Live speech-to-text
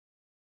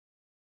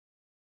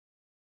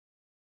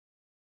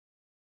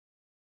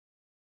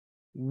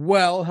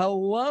Well,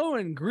 hello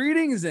and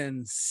greetings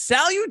and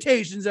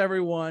salutations,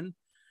 everyone.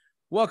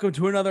 Welcome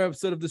to another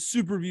episode of the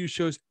Super Review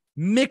Show's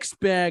Mixed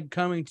Bag,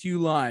 coming to you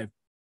live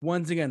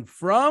once again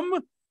from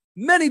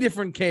many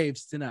different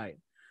caves tonight.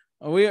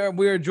 We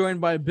are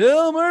joined by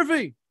Bill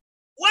Murphy.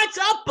 What's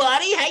up,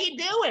 buddy? How you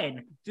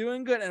doing?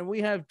 Doing good. And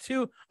we have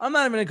two, I'm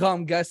not even going to call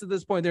them guests at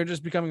this point. They're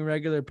just becoming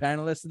regular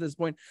panelists at this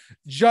point.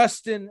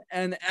 Justin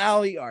and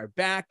Allie are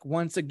back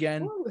once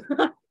again.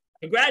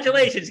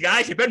 Congratulations,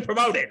 guys. You've been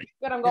promoted.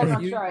 Good, I'm going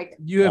on strike.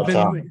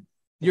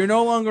 You're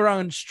no longer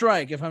on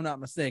strike, if I'm not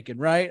mistaken,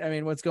 right? I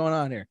mean, what's going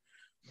on here?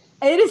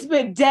 It has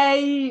been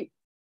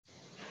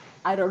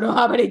I don't know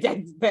how many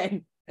days it's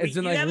been. It's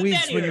been like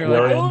weeks when you're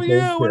like, oh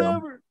yeah,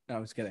 whatever. No, I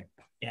was kidding.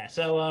 Yeah,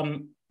 so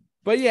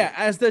but yeah,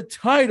 as the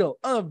title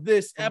of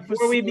this episode,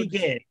 before we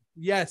begin,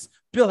 yes,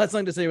 Bill has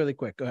something to say really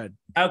quick. Go ahead.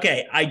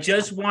 Okay, I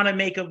just want to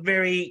make a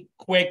very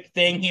quick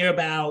thing here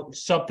about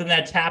something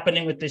that's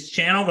happening with this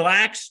channel.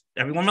 Relax,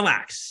 everyone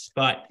relax.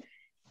 But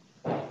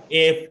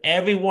if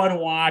everyone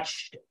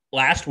watched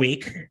last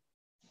week,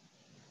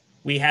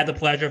 we had the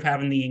pleasure of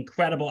having the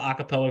incredible a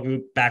cappella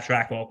group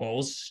Backtrack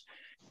Vocals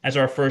as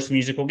our first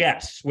musical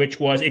guest, which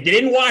was, if you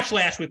didn't watch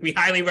last week, we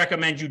highly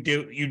recommend you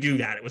do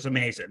that. It was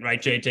amazing,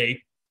 right, JT?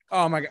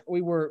 Oh my God,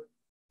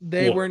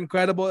 they were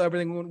incredible.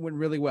 Everything went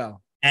really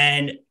well.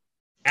 And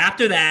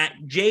after that,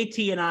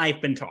 JT and I have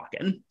been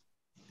talking,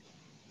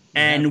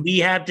 and we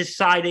have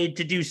decided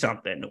to do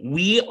something.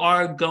 We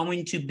are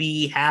going to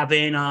be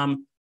having,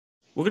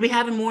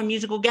 more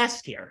musical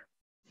guests here.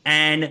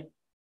 And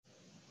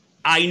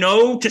I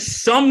know to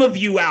some of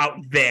you out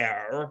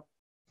there,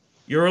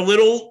 you're a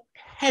little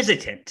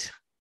hesitant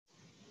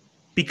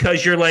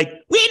because you're like,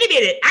 wait a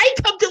minute, I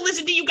come to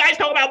listen to you guys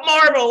talk about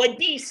Marvel and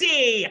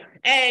DC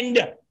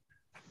and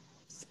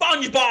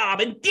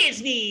SpongeBob and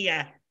Disney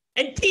and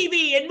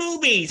TV and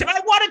movies. If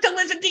I wanted to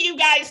listen to you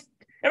guys,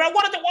 if I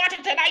wanted to watch a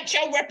Tonight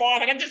Show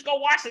ripoff, I can just go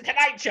watch the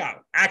Tonight Show.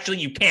 Actually,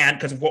 you can't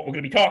because of what we're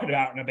going to be talking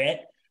about in a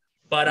bit.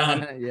 But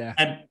yeah.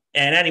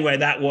 And anyway,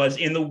 that was,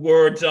 in the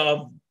words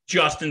of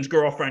Justin's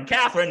girlfriend,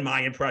 Catherine,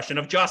 my impression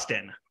of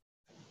Justin.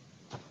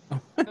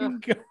 Oh my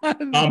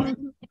God.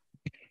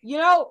 You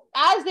know,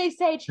 as they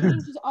say,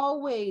 change is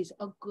always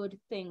a good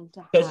thing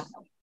to have.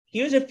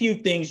 Here's a few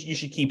things you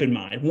should keep in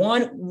mind.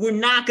 One, we're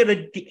not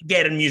going to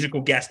get a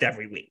musical guest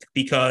every week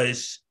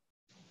because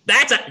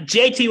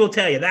JT will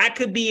tell you, that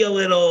could be a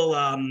little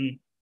time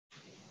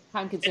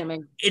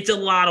consuming. It's a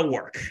lot of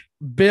work.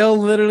 Bill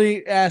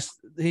literally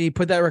he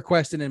put that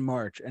request in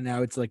March, and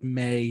now it's like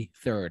May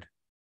 3rd.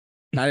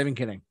 Not even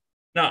kidding.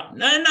 No,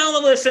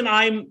 listen,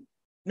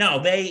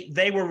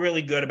 they were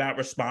really good about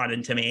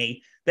responding to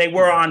me. They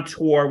were on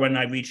tour when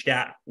I reached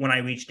out,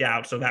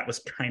 so that was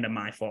kind of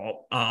my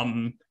fault.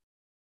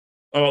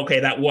 Okay,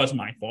 that was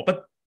my fault.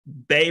 But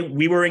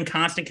we were in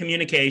constant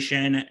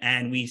communication,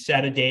 and we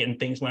set a date, and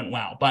things went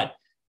well. But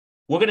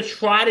we're gonna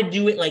try to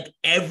do it like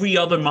every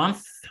other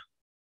month.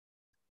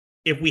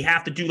 If we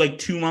have to do like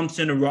 2 months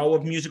in a row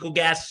of musical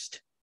guests,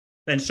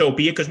 then so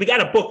be it, because we got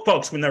to book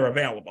folks when they're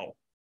available.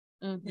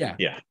 Mm-hmm.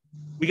 Yeah.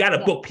 We got to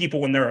book people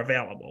when they're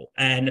available.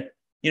 And,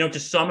 to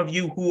some of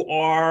you who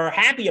are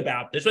happy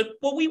about this, like,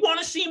 well, we want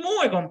to see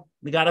more.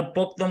 We got to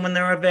book them when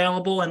they're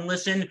available. And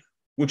listen,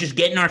 we're just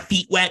getting our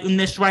feet wet in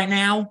this right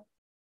now.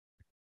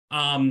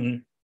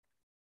 And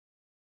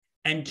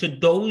to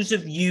those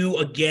of you,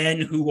 again,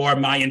 who are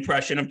my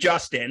impression of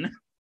Justin,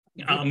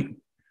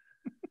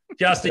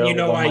 Justin, when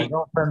my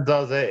girlfriend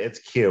does it, it's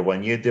cute.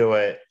 When you do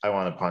it, I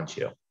want to punch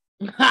you.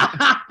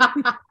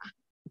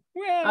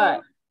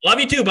 Right. Love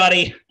you too,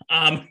 buddy.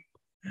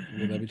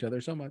 We love each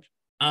other so much.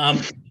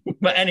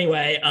 But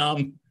anyway,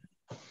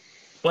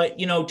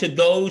 to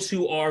those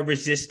who are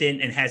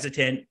resistant and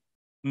hesitant,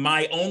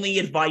 my only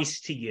advice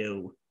to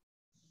you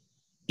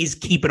is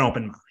keep an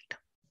open mind.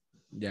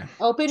 Yeah.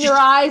 Open your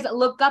eyes,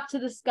 look up to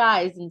the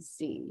skies and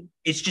see.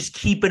 It's just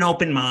keep an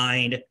open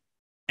mind.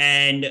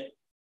 And,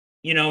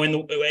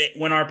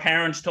 when our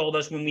parents told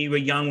us when we were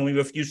young, when we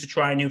refused to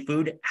try new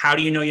food, how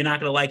do you know you're not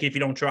going to like it if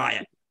you don't try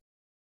it?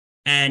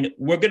 And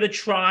we're going to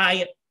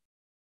try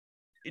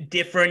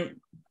different.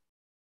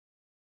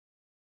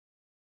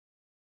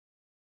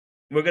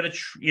 We're going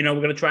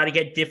to try to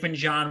get different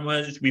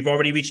genres. We've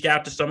already reached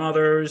out to some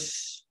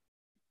others.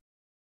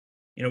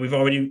 We've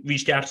already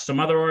reached out to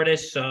some other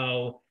artists.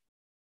 So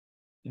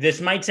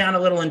this might sound a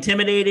little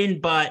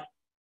intimidating, but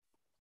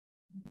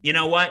you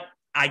know what?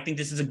 I think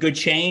this is a good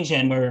change,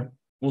 and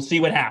we'll see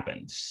what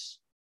happens.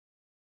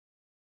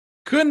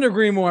 Couldn't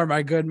agree more,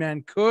 my good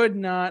man. Could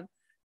not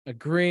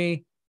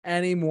agree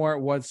anymore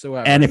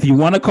whatsoever. And if you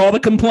want to call the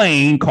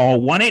complaint,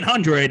 call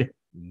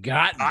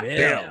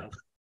 1-800-GOT-BILL.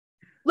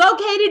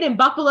 Located in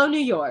Buffalo, New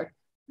York.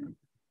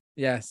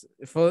 Yes.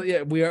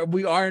 We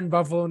are in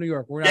Buffalo, New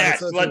York. We're not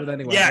associated with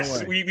anyone.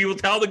 Yes, we will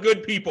tell the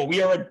good people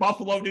we are in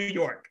Buffalo, New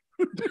York.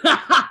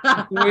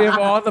 We have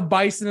all the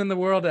bison in the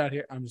world out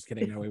here. I'm just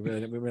kidding. No, we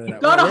really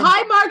don't. Go to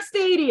Highmark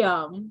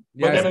Stadium.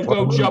 We're Yes, gonna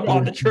go jump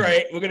on the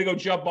tray. We're gonna go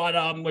jump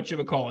on what you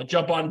would call it.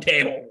 Jump on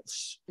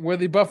tables. where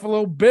the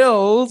Buffalo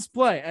Bills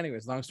play.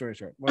 Anyways, long story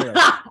short. Whatever.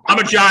 I'm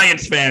a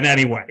Giants fan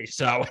anyway,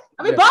 so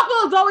I mean, Yeah.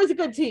 Buffalo's always a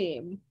good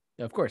team.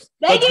 Yeah, of course.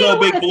 They Let's need go, to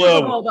win Big a Blue.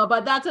 Super Bowl, though,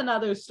 but that's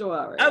another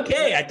story.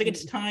 okay. I think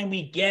it's time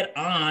we get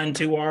on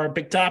to our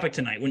big topic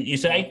tonight, wouldn't you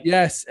say?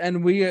 Yes,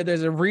 and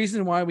there's a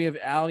reason why we have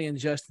Allie and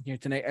Justin here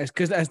tonight,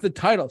 because as the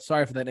title.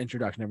 Sorry for that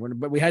introduction, everyone,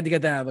 but we had to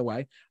get that out of the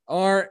way.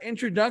 Our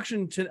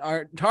introduction.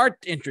 I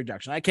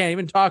can't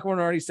even talk when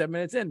we're already 7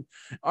 minutes in.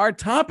 Our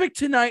topic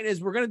tonight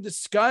is we're going to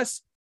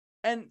discuss,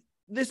 and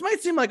this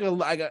might seem like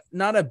a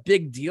not a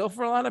big deal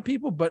for a lot of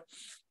people, but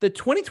the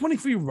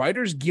 2023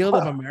 Writers Guild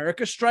of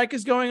America strike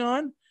is going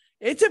on.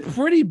 It's a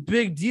pretty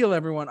big deal,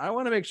 everyone. I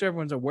want to make sure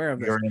everyone's aware of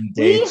this. You're in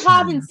We day two.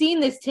 haven't seen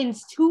this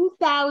since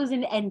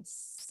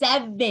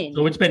 2007.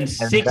 So it's been And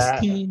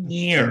 16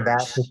 years. And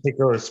that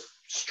particular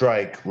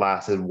strike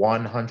lasted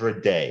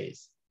 100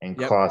 days and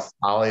Yep. cost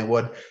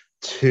Hollywood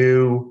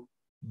 $2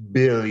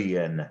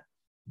 billion.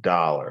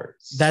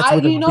 That's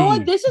what You know what?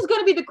 be. This is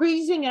going to be the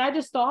crazy thing, and I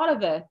just thought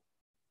of it.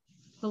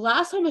 The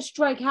last time a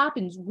strike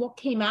happens, what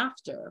came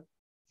after?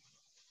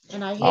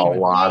 And I hate A to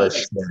lot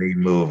say of it. shitty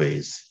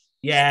movies.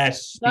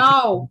 Yes.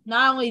 No,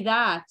 not only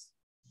that.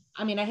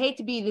 I mean, I hate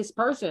to be this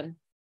person.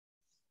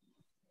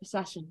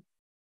 Recession.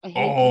 I hate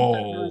to be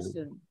that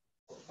person.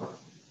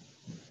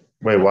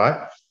 Wait,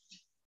 what?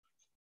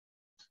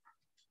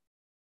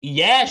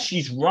 Yeah,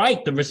 she's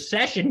right. The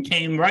recession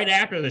came right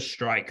after the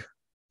strike.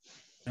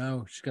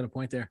 Oh, she's got a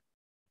point there.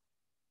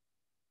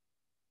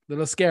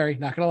 Little scary,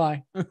 not gonna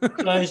lie.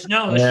 Because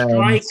no, the Yeah.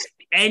 strike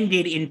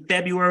ended in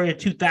February of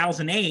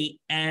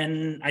 2008,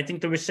 and I think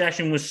the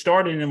recession was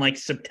started in like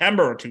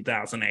September of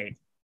 2008.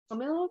 Let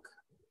me look.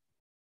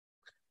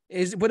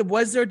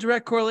 Was there a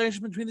direct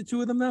correlation between the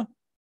two of them though?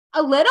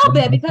 A little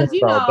bit, because, you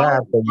know, About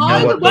that, but you know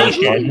Hollywood what was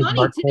they losing did money,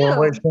 mark too.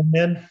 correlation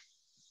in?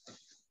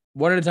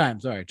 One at a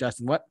time. Sorry,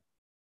 Justin. What?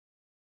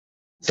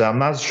 So I'm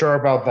not sure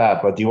about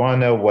that, but do you want to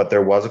know what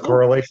there was a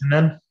correlation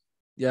in?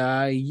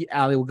 Yeah,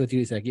 Allie, we'll go to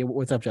you in a sec. Yeah,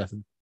 what's up,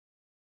 Justin?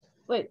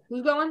 Wait,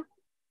 who's going?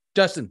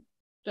 Justin,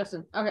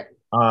 Justin. Okay.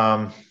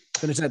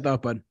 finish that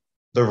thought, bud.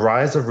 The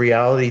rise of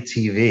reality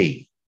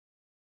TV.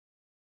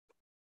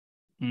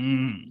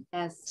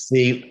 Yes.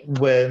 See,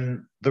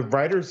 when the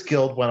Writers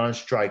Guild went on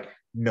strike,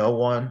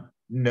 no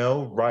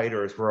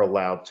writers were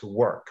allowed to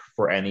work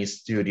for any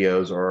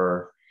studios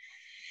or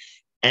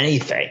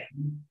anything.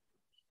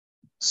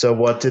 So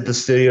what did the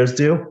studios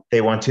do?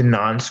 They went to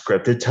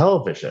non-scripted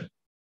television,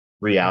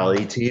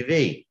 reality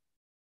TV.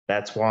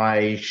 That's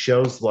why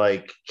shows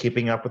like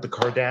Keeping Up with the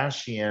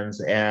Kardashians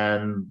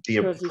and The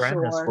Jersey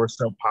Apprentice Shore were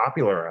so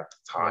popular at the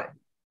time.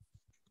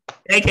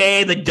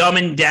 AKA the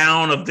dumbing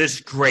down of this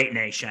great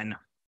nation.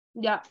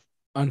 Yeah.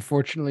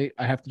 Unfortunately,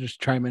 I have to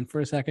just chime in for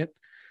a second.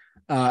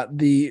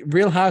 The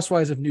Real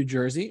Housewives of New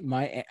Jersey.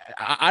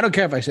 I don't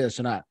care if I say this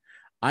or not.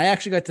 I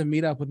actually got to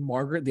meet up with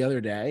Margaret the other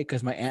day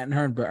because my aunt and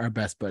her are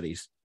best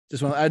buddies.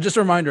 Just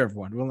a reminder,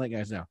 everyone. We'll let you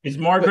guys know. Is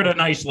Margaret a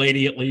nice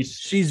lady at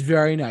least? She's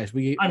very nice.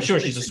 I'm sure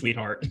she's a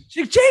sweetheart.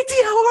 She's like,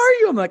 JT, how are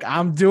you? I'm like,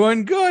 I'm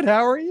doing good.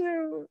 How are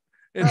you?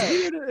 It's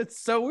weird. It's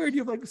so weird. You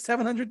have like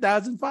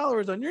 700,000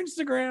 followers on your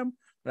Instagram.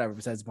 Whatever.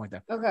 Besides the point,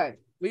 though. Okay.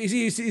 But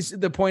you see,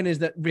 the point is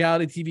that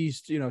reality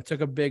TV,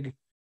 took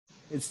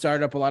it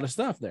started up a lot of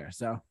stuff there.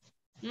 So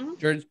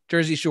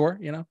Jersey Shore,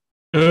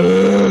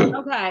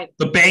 Okay.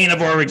 The bane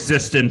of our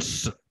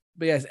existence.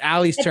 But yes,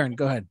 Allie's turn.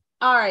 Go ahead.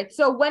 All right.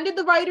 So when did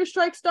the writer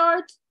strike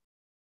start?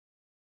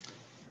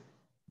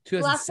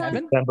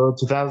 2007? December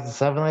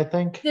 2007, I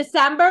think.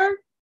 December?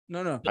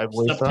 No. I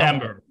believe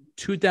September.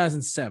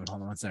 2007.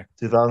 Hold on one sec.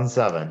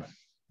 2007.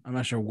 I'm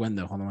not sure when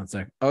though. Hold on one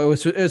sec. Oh,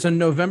 it was on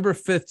November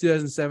 5th,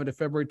 2007 to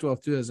February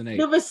 12th, 2008.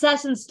 The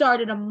recession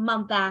started a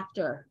month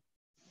after.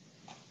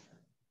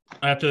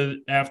 After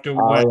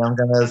what? I'm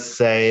gonna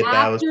say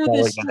that was After the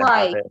probably gonna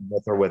strike. happen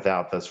with or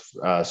without this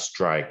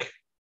strike.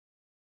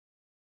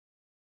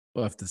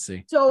 We'll have to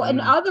see. So,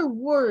 in other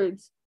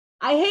words,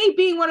 I hate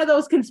being one of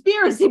those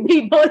conspiracy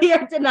people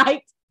here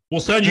tonight. We'll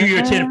send you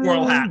your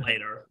tinfoil hat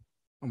later.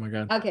 Oh my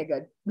god. Okay,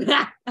 good.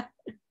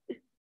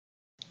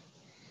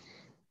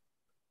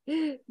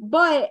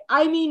 But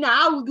I mean,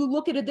 now you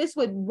look at it this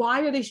way: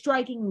 why are they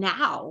striking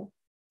now?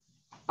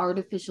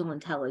 Artificial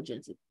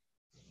intelligence.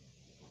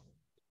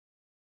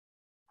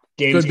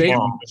 James Could be.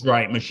 Bond was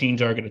right.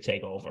 Machines are going to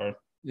take over.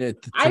 Yeah,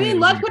 I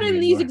mean, let's put it in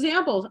these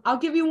examples. I'll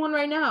give you one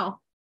right now.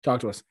 Talk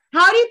to us.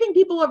 How do you think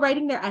people are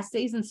writing their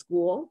essays in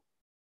school?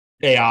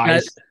 AI.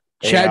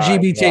 Chat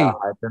GBT. Yeah,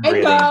 I've been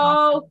reading.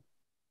 Bingo.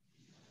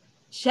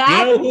 Chat.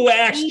 You know who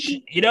asks?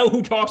 You know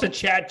who talks to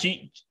Chat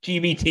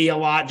GBT a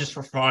lot just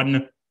for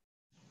fun?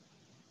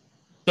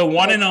 The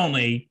one and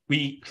only.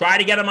 We tried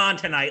to get him on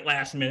tonight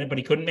last minute, but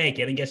he couldn't make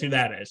it. And guess who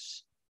that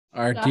is?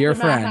 Our Dr. dear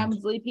Matt friend.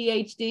 Hemsley,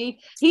 PhD.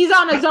 He's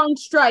on his own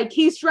strike.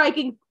 He's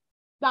striking,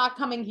 not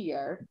coming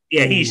here.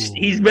 Yeah, he's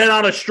been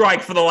on a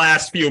strike for the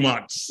last few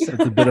months.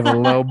 That's a bit of a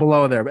low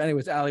blow there. But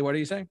anyways, Allie, what are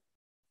you saying?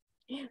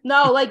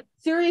 No, like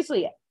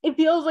seriously, it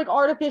feels like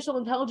artificial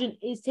intelligence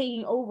is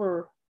taking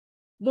over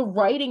the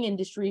writing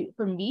industry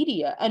for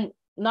media. And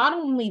not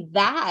only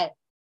that,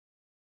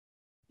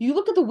 you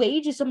look at the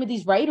wages some of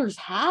these writers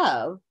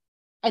have,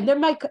 and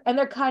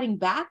they're cutting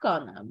back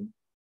on them.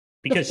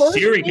 Because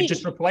Siri could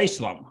just replace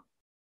them.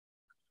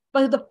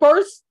 But the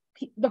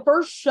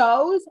first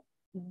shows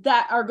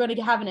that are going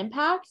to have an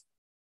impact,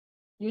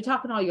 you're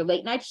talking all your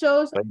late night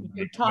shows,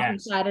 you're talking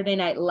Saturday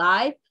Night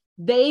Live.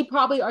 They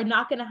probably are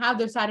not going to have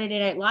their Saturday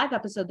Night Live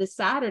episode this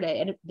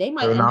Saturday, and they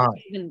might end up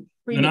even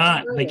They're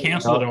not. They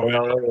canceled it already. They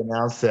already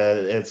announced that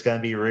it's going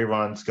to be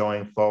reruns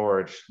going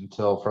forward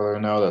until further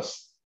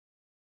notice.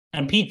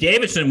 And Pete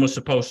Davidson was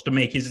supposed to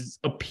make his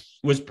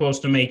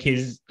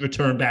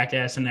return back to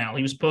SNL.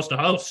 He was supposed to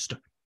host.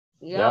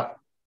 Yep.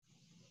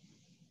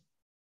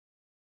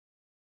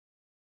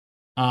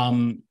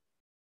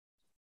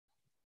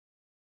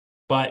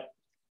 But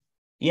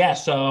yeah,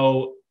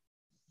 so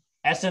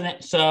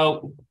SNL.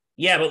 So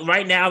yeah, but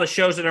right now the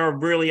shows that are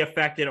really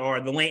affected are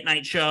the late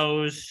night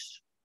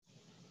shows.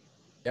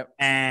 Yep.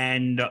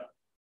 And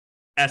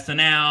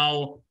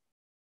SNL.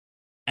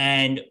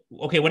 And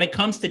okay, when it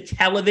comes to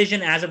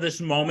television, as of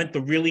this moment, the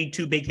really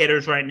two big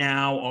hitters right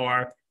now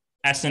are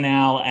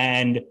SNL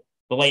and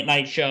the late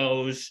night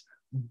shows.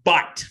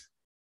 But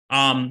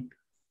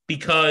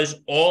because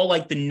all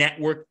like the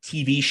network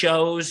TV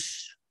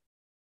shows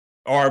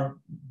are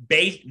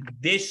based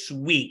this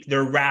week,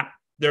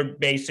 they're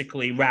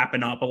basically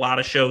wrapping up. A lot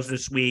of shows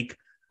this week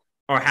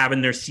are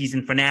having their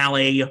season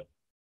finale.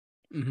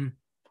 Mm-hmm.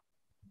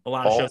 A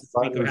lot of shows this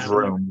week are having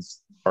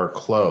rooms are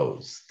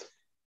closed.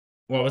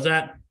 What was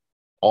that?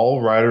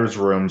 All writers'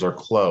 rooms are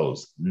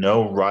closed.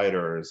 No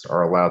writers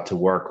are allowed to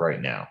work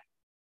right now.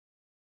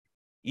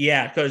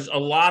 Yeah, because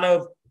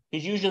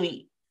it's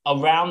usually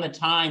around the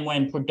time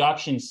when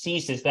production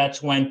ceases.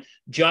 That's when,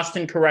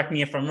 Justin, correct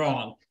me if I'm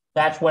wrong,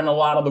 that's when a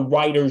lot of the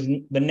writers,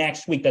 the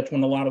next week, that's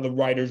when a lot of the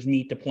writers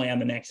meet to plan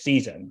the next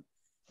season.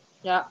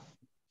 Yeah.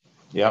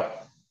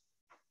 Yep.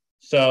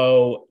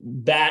 So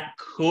that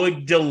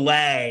could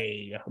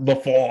delay the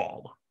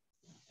fall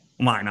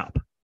lineup.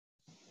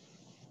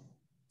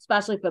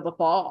 Especially for the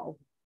fall.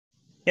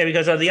 Yeah,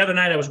 because the other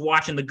night I was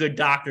watching The Good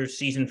Doctor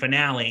season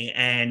finale,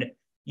 and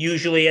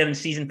usually in the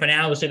season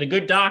finale, they say The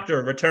Good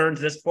Doctor returns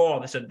this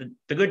fall. They said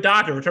the Good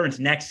Doctor returns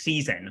next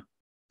season.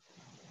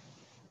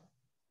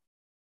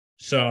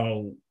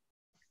 So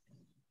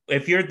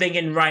if you're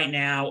thinking right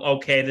now,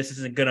 okay, this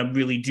isn't going to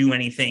really do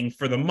anything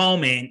for the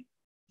moment,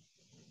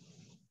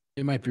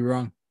 you might be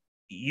wrong.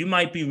 You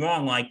might be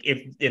wrong. Like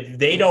if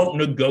they don't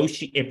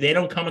negotiate, if they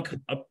don't come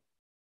up,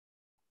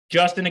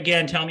 Justin,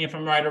 again, tell me if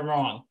I'm right or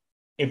wrong.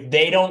 If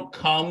they don't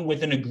come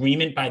with an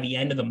agreement by the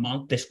end of the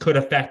month, this could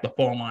affect the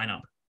fall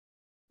lineup.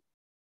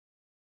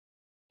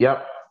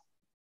 Yep.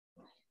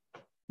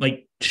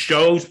 Like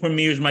shows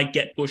premieres might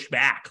get pushed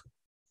back.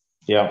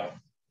 Yep.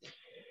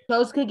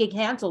 Shows could get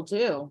canceled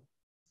too.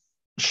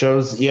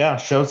 Shows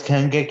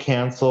can get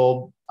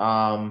canceled.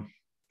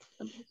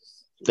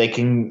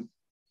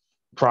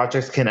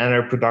 Projects can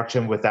enter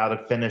production without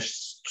a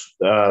finished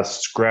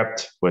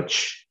script,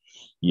 which,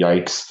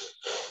 yikes.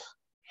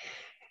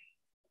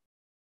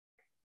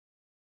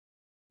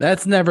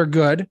 That's never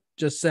good.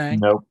 Just saying.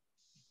 Nope.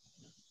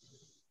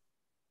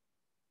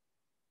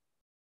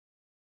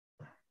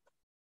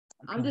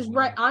 I'm just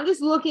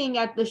looking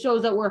at the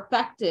shows that were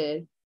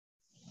affected,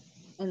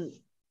 and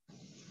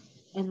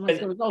like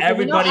the results.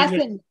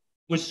 Everybody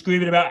was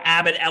screaming about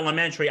Abbott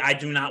Elementary. I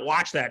do not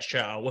watch that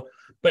show,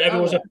 but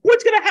everyone was like,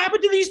 "What's going to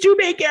happen to these two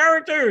main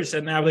characters?"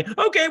 And now, like,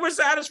 okay, we're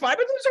satisfied,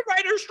 but there's a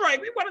writer's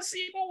strike. We want to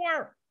see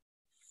more.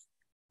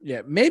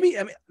 Yeah, maybe.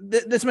 I mean,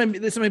 this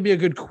might be a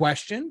good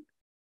question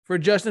for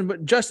Justin.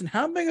 But Justin,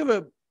 how big of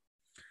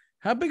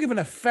an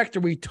effect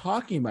are we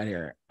talking about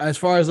here, as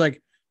far as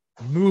like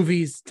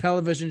movies,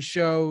 television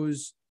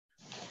shows?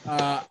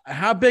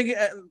 How big?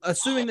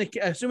 Assuming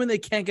they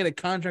can't get a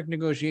contract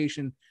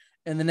negotiation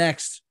in the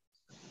next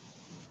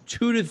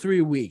 2 to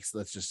 3 weeks,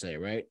 let's just say,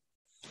 right?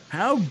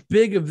 How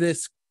big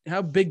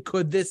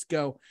could this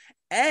go?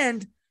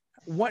 And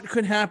what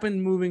could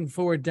happen moving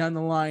forward down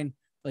the line,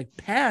 like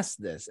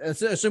past this,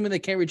 assuming they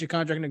can't reach a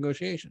contract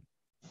negotiation?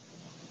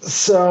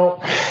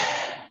 So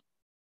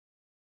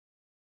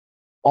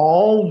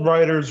all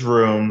writers'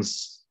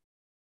 rooms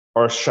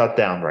are shut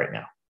down right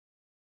now.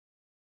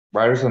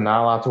 Writers are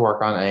not allowed to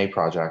work on any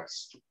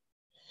projects.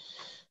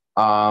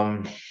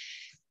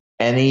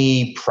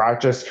 Any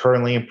projects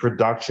currently in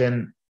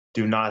production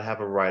do not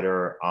have a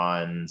writer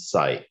on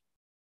site,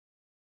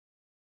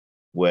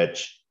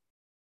 which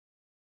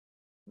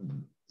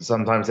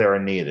sometimes they are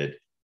needed.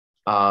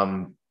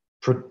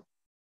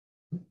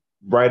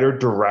 Writer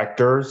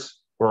directors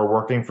who are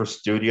working for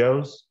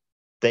studios,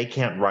 they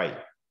can't write.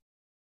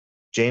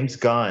 James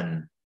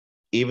Gunn,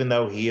 even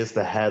though he is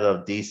the head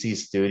of DC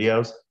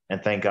Studios,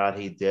 and thank God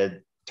he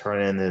did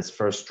turn in his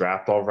first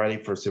draft already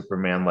for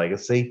Superman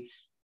Legacy,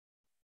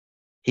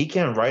 he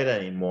can't write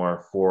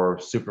anymore for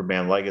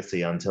Superman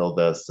Legacy until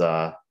this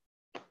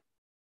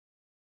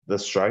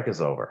strike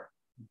is over.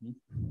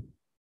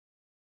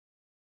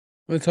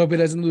 Let's hope he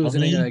doesn't lose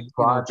any Any like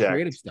project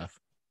creative stuff.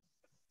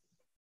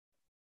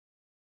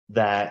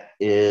 that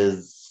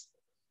is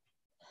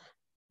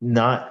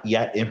not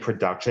yet in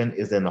production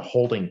is in a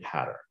holding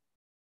pattern.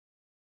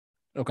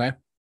 Okay.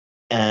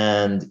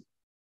 And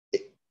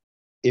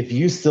if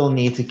you still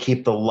need to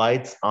keep the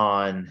lights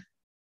on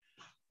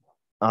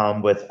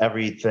with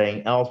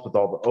everything else, with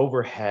all the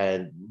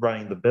overhead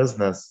running the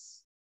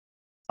business,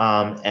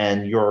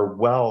 and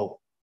you're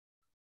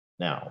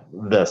now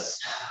this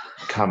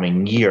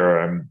coming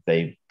year,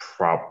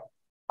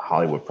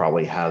 Hollywood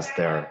probably has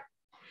their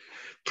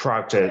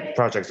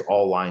projects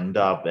all lined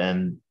up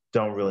and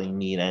don't really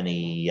need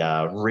any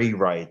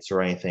rewrites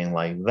or anything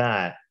like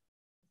that.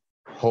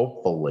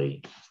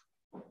 Hopefully,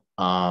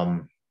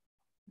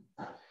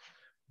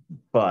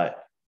 but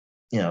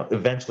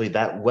eventually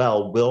that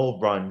well will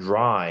run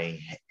dry,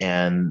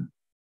 and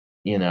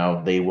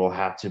they will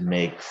have to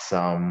make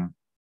some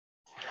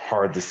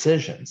hard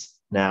decisions.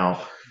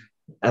 Now,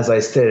 as I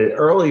stated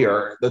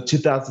earlier, the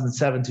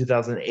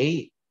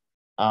 2007-2008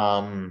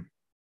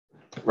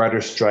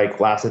 writer's strike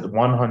lasted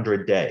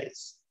 100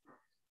 days.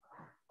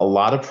 A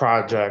lot of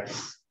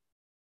projects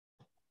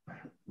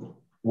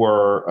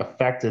were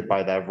affected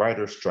by that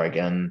writer's strike,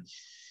 and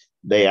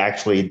they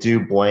actually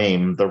do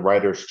blame the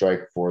writer's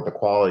strike for the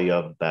quality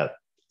of that.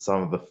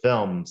 Some of those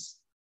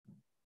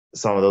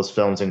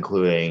films,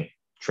 including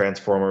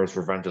Transformers: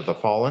 Revenge of the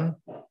Fallen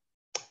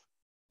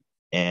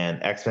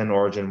and X-Men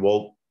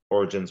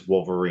Origins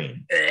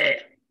Wolverine. Yeah.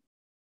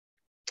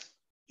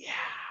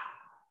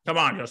 Come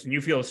on, Justin. You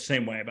feel the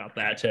same way about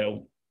that,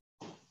 too.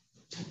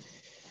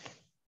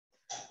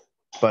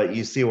 But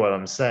you see what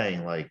I'm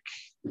saying? Like,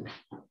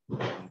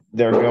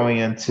 they're going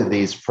into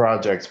these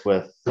projects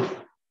with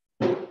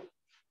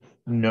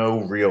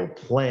no real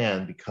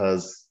plan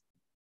because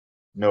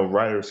no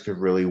writers could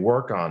really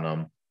work on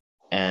them.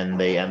 And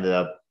they ended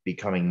up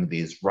becoming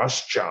these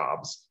rush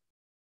jobs.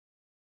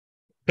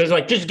 Because,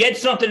 just get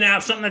something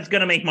out, something that's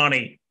going to make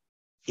money.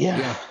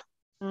 Yeah.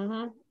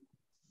 Mm-hmm.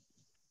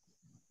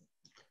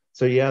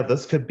 So, yeah,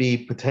 this could be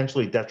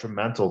potentially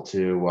detrimental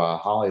to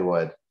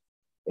Hollywood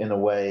in a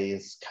way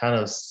it's kind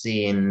of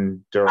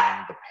seen during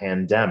the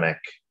pandemic.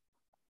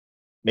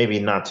 Maybe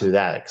not to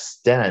that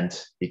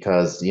extent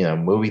because,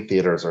 movie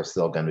theaters are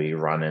still going to be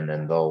running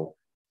and they'll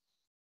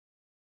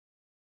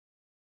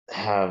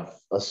have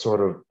a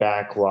sort of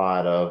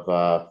backlot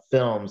of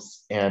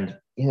films. And,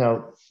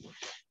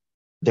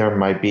 there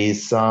might be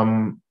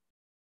some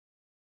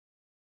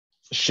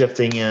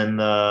shifting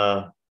in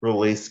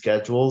release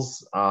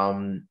schedules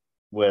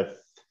with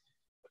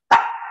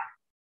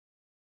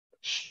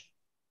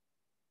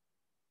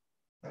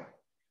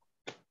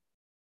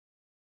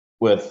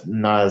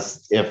not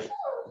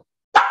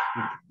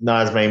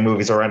as many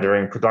movies are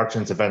entering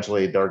productions.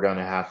 Eventually they're going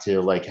to have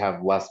to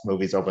have less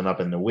movies open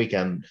up in the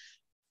weekend,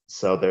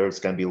 so there's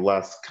going to be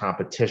less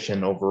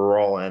competition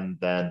overall, and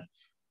then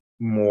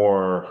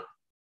more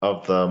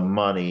of the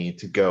money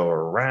to go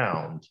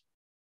around.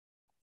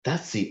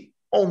 That's the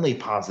only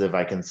positive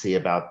I can see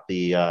about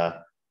the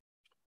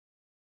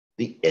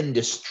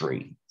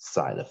industry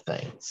side of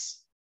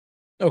things.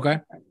 Okay.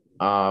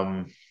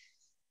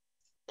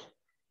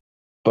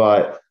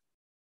 But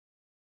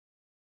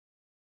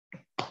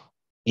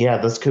yeah,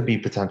 this could be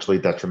potentially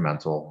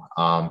detrimental.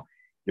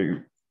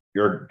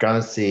 You're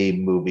gonna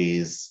see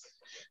movies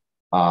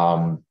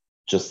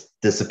just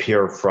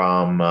disappear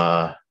from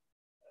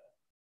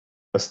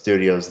a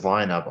studio's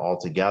lineup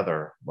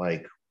altogether.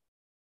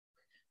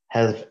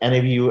 Have any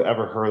of you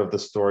ever heard of the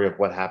story of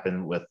what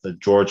happened with the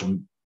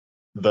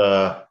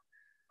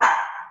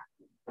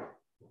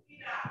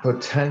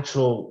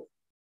potential?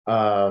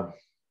 There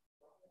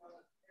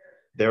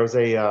was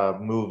a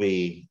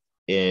movie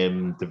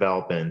in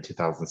development in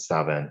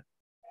 2007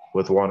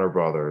 with Warner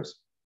Brothers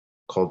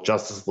called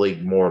Justice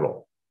League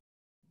Mortal.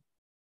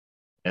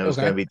 And it was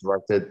going to be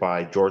directed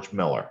by George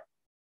Miller.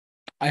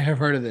 I have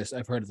heard of this.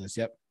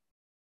 Yep.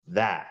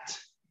 That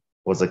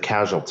was a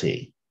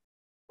casualty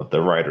of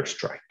the writer's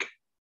strike.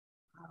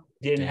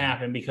 Didn't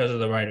happen because of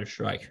the writer's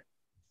strike.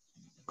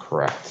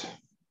 Correct.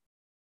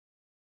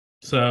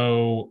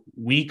 So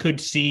we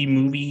could see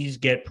movies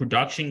get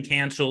production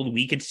canceled.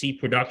 We could see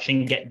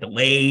production get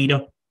delayed.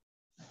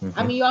 Mm-hmm.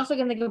 I mean, you also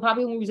can think of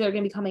probably movies that are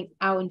going to be coming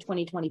out in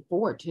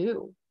 2024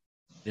 too.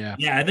 Yeah.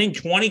 Yeah, I think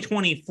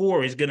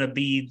 2024 is going to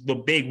be the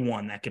big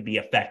one that could be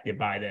affected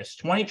by this.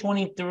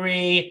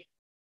 2023,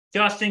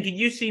 Justin, could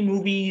you see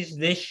movies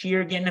this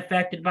year getting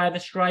affected by the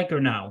strike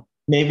or no?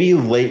 Maybe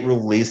late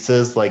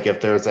releases,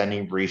 if there's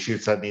any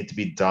reshoots that need to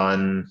be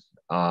done.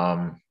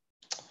 But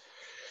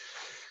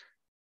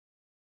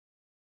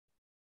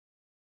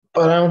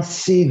I don't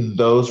see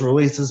those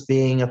releases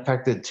being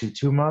affected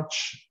too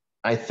much.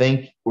 I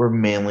think we're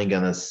mainly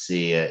going to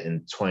see it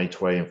in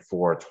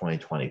 2024,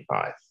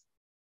 2025.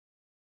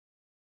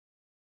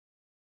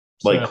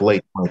 Late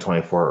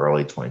 2024,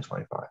 early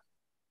 2025.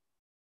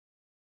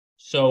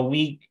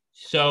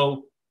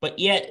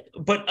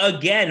 But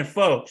again,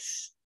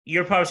 folks,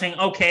 you're probably saying,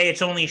 okay,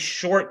 it's only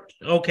short.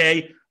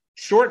 Okay,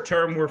 short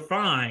term, we're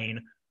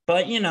fine.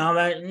 But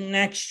that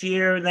next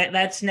year,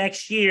 that's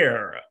next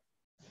year,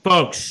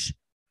 folks.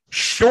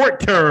 Short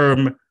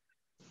term,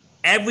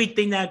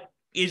 everything that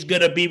is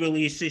going to be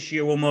released this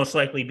year will most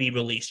likely be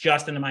released.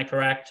 Justin, am I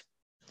correct?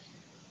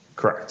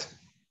 Correct.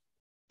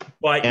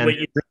 But And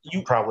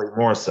you probably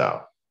more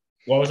so.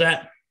 What was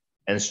that?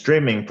 And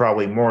streaming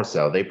probably more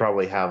so. They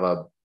probably have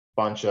a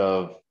bunch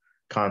of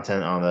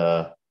content on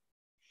the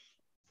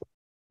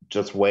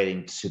just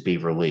waiting to be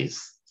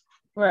released.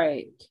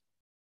 Right.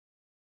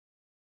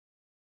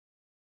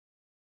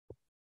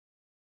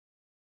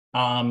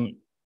 But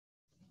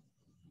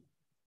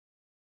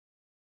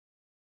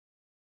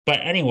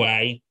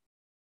anyway,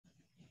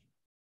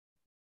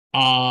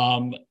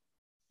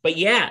 but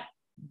yeah,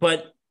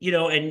 and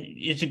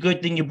it's a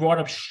good thing you brought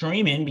up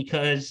streaming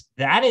because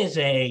that is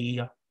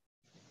a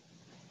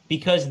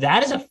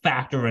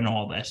factor in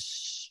all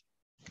this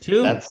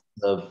too. That's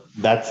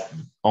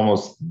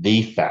almost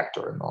the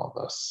factor in all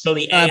this. So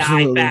the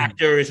AI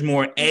factor is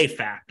more a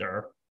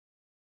factor.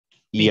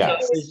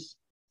 Yes.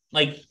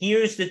 Because,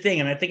 here's the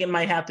thing, and I think it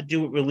might have to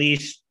do with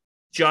release.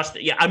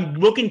 I'm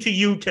looking to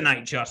you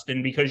tonight,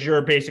 Justin, because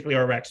you're basically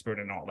our expert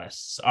in all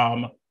this.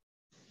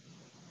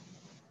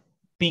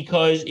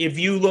 Because if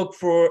you look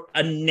for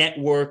a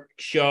network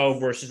show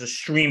versus a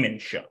streaming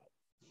show,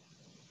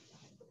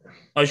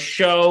 a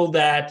show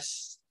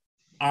that's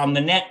on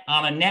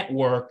a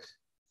network,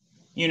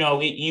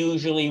 it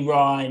usually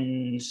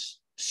runs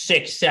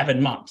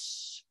 6-7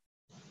 months.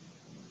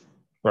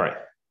 Right.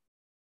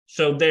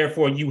 So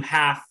therefore you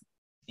have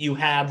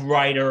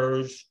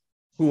writers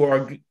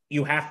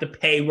you have to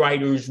pay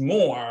writers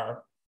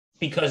more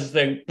because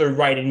they're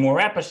writing more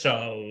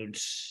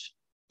episodes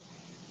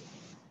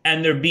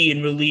and they're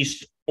being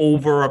released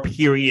over a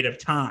period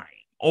of time,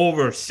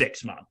 over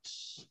 6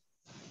 months.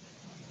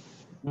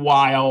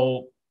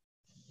 While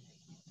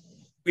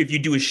if you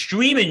do a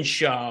streaming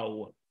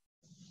show,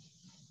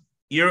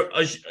 you're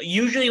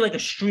usually a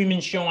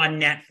streaming show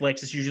on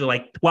Netflix. It's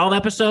usually 12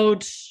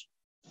 episodes.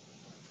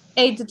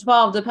 8 to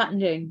 12,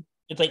 depending.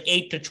 It's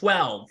 8 to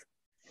 12.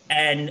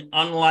 And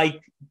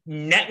unlike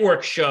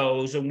network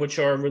shows, in which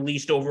are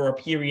released over a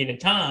period of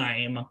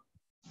time,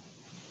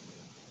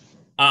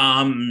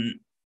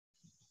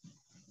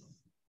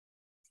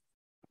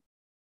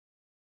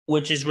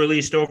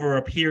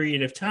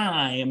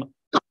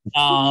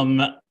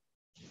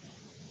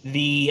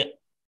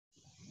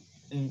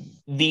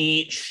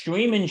 the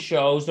streaming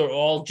shows are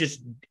all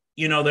just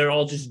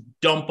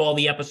dump all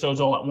the episodes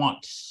all at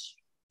once.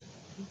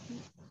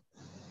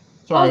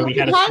 Sorry, we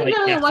had a slight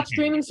depends on what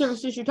streaming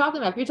services you're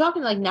talking about. If you're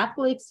talking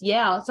Netflix,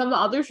 yeah. Some of the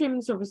other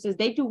streaming services,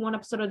 they do one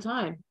episode at a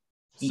time.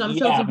 Some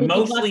shows in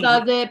Disney Plus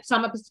does it.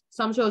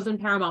 Some shows in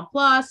Paramount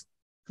Plus,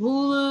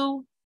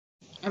 Hulu,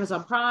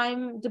 Amazon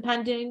Prime,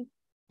 depending.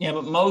 Yeah,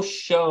 but most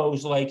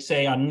shows,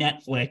 say on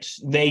Netflix,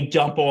 they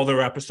dump all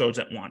their episodes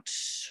at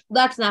once.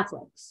 That's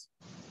Netflix.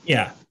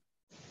 Yeah.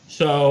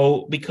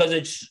 So because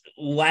it's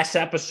less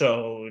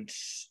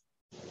episodes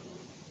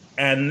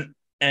and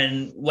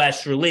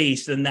less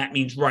release, then that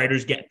means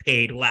writers get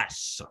paid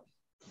less.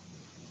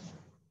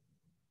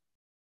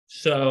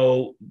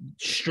 So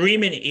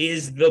streaming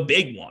is the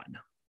big one.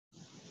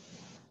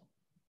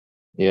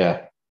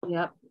 Yeah.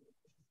 Yep.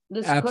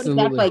 This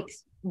Absolutely. could affect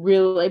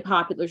really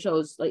popular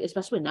shows,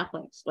 especially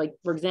Netflix.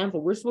 For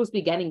example, we're supposed to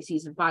be getting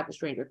season 5 of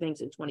Stranger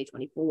Things in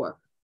 2024.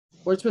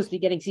 We're supposed to be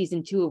getting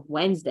season 2 of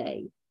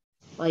Wednesday.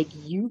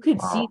 You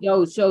could see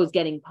those shows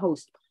getting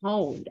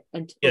postponed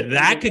until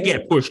that could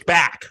get pushed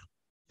back.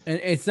 And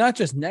it's not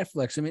just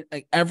Netflix. I mean,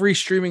 every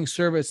streaming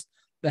service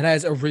that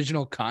has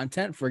original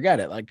content, forget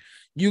it.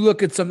 You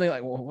look at something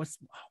what was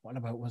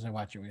I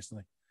watching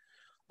recently?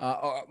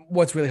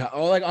 What's really hot?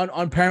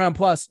 On Paramount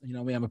Plus,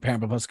 we have a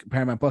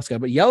Paramount Plus guy,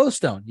 but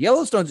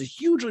Yellowstone's a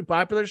hugely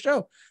popular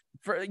show.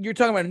 You're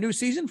talking about a new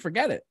season,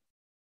 forget it.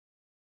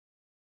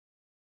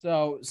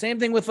 So same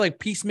thing with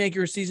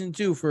Peacemaker season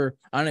 2 for,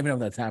 I don't even know if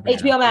that's happening.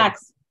 HBO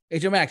Max.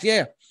 HBO Max,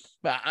 yeah.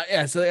 But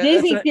so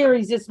Disney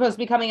series is supposed to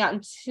be coming out in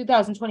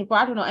 2024.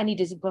 I don't know any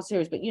Disney Plus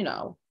series, but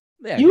yeah,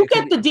 you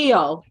get the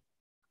deal.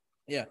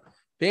 Yeah.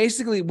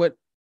 Basically,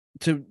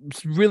 to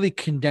really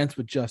condense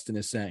what Justin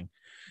is saying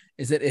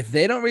is that if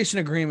they don't reach an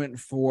agreement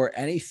for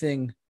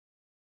anything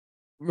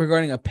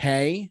regarding a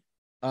pay,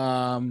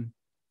 or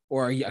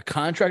a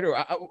contract,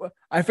 or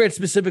I forget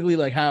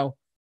specifically how,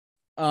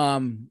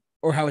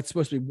 or how it's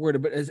supposed to be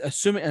worded, but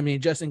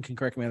assuming, Justin can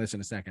correct me on this in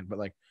a second,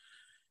 but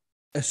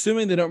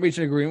assuming they don't reach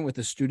an agreement with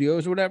the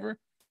studios or whatever,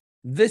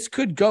 this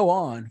could go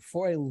on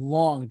for a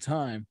long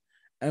time.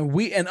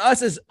 And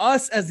us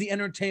as the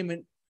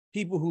entertainment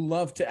people who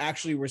love to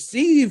actually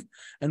receive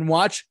and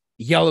watch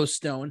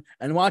Yellowstone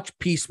and watch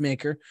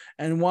Peacemaker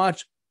and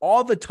watch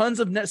all the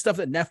tons of net stuff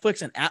that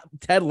Netflix and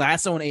Ted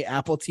Lasso and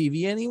Apple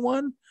TV,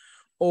 anyone?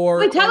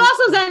 Ted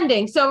Lasso's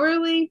ending, so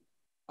really?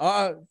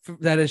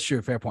 That is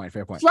true. Fair point.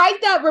 Strike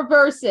that,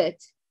 reverse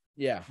it.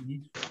 Yeah.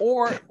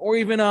 Or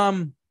even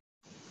another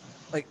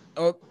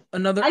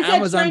I said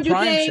Amazon Stranger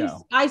Prime Things.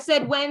 show. I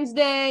said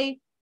Wednesday.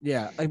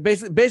 Yeah,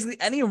 basically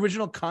any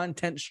original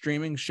content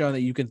streaming show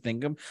that you can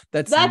think of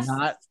that's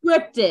not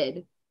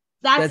scripted.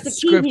 That's the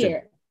key scripted.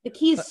 here. The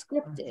key is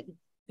scripted.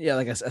 Yeah,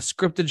 like a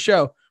scripted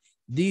show.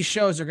 These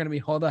shows are going to be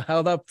held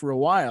up for a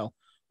while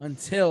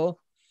until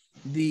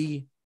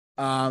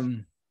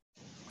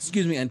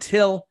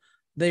until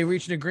they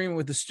reach an agreement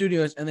with the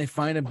studios and they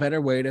find a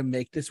better way to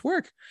make this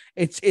work.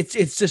 It's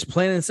just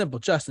plain and simple.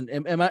 Justin,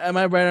 am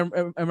I right?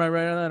 Am I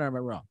right on that, or am I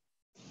wrong?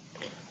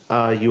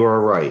 You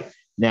are right.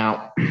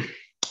 Now,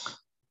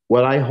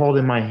 what I hold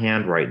in my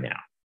hand right now,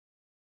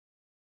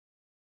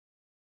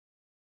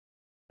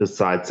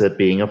 besides it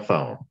being a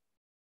phone,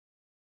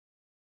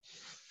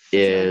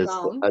 is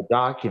a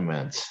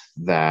document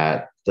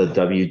that the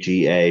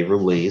WGA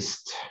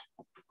released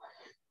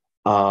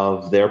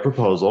of their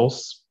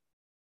proposals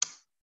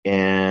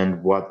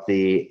and what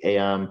the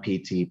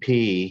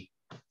AMPTP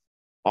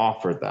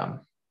offered them.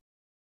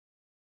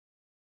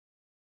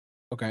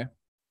 Okay.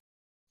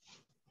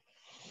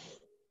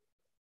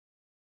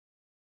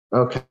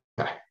 Okay.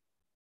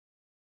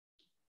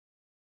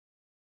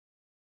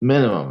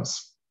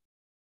 Minimums.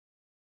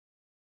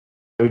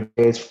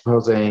 It's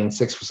proposing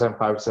 6%,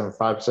 5%,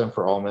 5%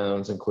 for all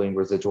minimums, including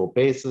residual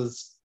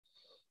bases.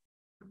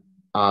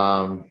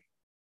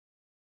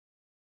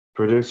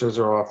 Producers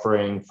are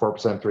offering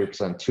 4%, 3%,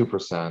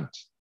 2%,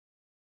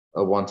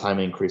 a one-time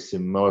increase to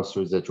most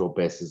residual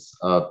bases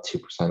of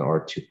 2%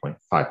 or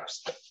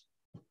 2.5%.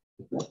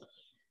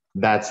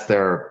 That's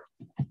for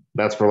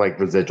like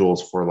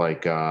residuals for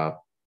like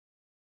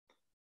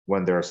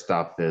when their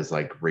stuff is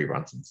like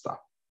reruns and stuff.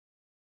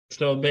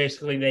 So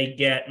basically, they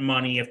get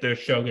money if their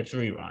show gets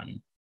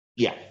rerun.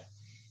 Yeah.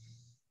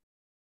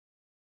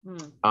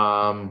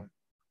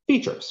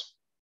 Features.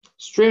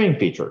 Streaming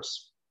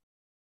features.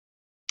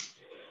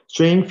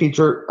 Streaming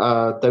feature,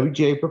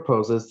 WGA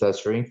proposes that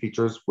streaming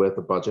features with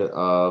a budget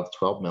of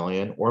 $12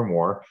 million or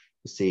more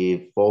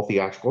receive full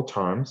theatrical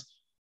terms,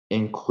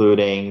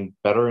 including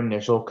better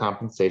initial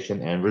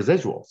compensation and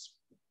residuals.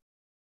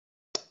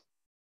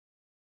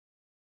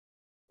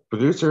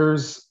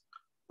 Producers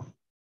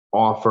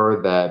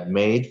offer that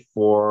made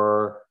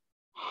for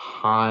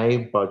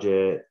high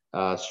budget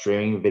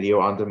streaming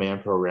video on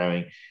demand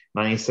programming,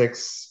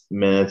 96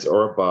 minutes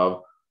or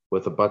above,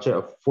 with a budget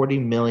of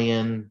 $40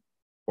 million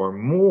or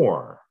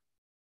more,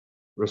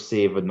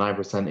 receive a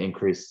 9%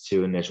 increase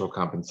to initial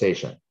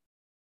compensation,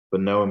 but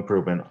no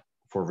improvement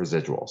for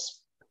residuals.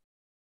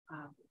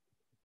 Wow.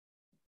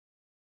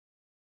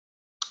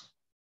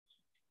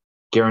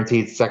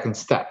 Guaranteed second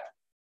step.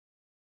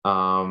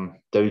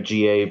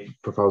 WGA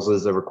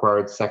proposes a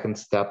required second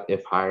step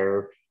if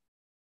hired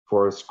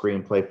for a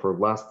screenplay for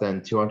less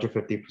than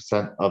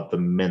 250% of the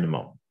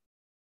minimum,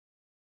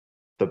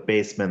 the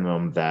base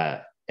minimum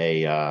that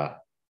a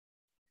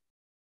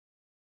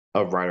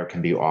writer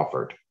can be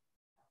offered.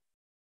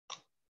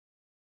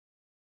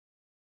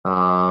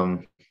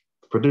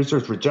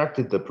 Producers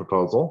rejected the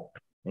proposal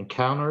and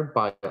countered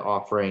by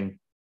offering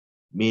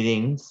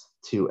meetings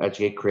to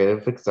educate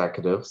creative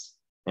executives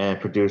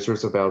and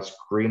producers about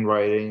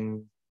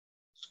screenwriters'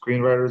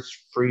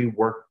 free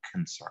work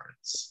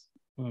concerns.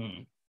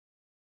 Can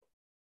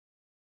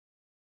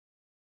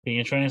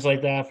you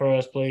translate that for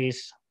us,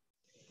 please?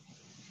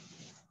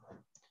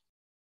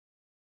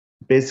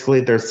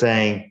 Basically, they're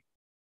saying,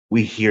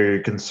 we hear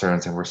your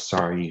concerns and we're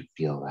sorry you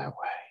feel that way.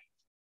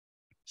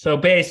 So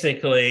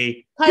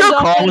basically, your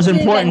call was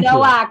important to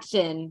us.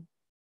 Action.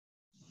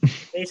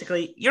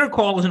 Basically, your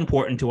call was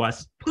important to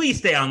us. Please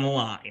stay on the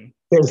line.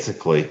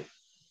 Basically.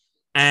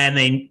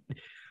 And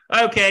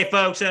okay,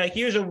 folks,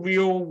 here's a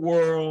real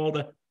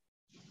world.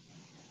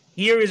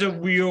 Here is a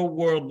real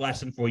world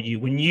lesson for you.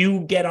 When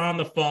you get on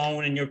the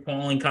phone and you're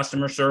calling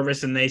customer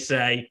service and they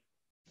say,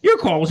 your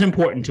call was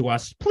important to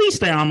us. Please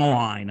stay on the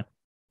line.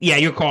 Yeah,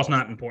 your call's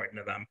not important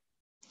to them.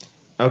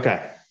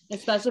 Okay.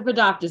 Especially for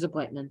doctor's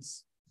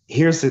appointments.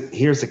 Here's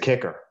a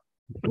kicker.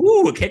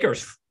 Ooh, a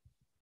kicker's.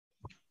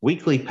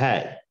 Weekly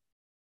pay.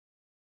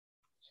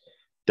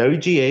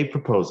 WGA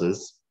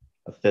proposes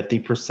a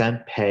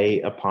 50%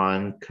 pay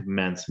upon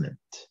commencement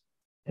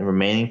and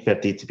remaining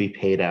 50% to be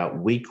paid out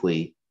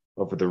weekly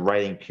over the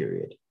writing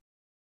period.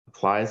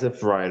 Applies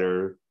if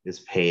writer is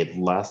paid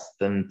less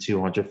than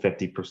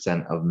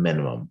 250% of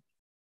minimum.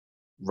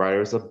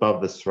 Writers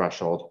above this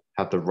threshold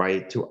have the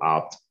right to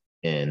opt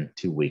in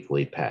to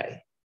weekly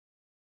pay.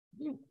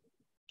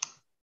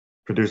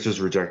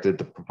 Producers rejected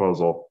the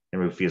proposal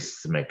and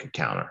refused to make a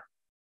counter.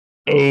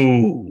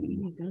 Oh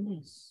my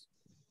goodness.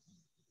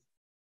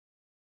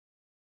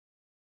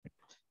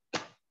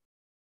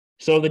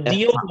 So the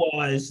deal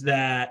was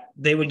that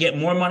they would get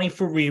more money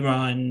for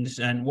reruns,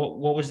 and what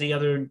was the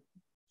other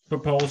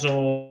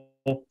proposal?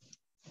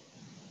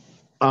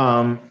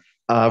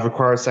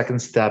 Require a second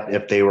step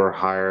if they were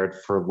hired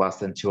for less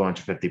than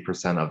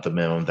 250% of the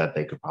minimum that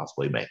they could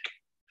possibly make.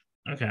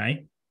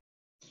 Okay.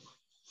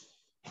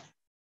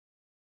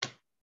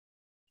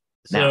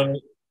 Now,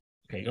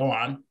 okay, go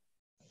on.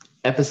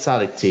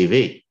 Episodic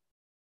TV.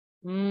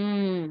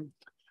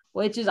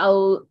 Which is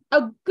a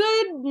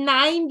good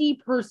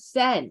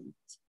 90%.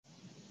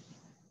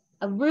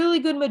 A really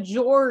good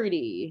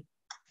majority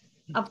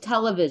of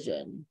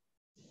television.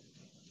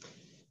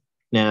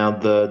 Now,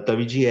 the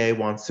WGA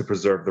wants to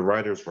preserve the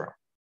writer's room.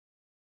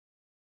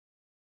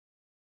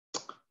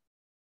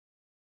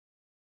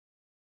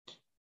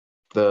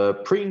 The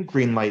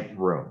pre-green light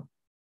room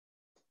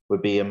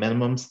would be a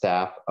minimum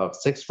staff of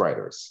 6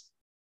 writers,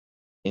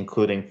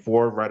 including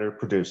 4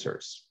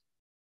 writer-producers.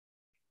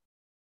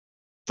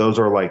 Those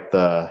are like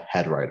the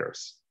head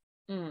writers.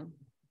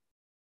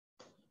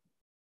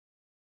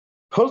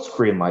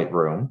 Post-green light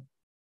room,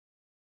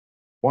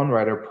 1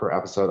 writer per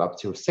episode up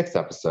to 6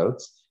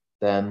 episodes,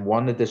 then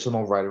 1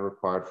 additional writer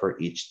required for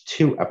each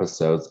 2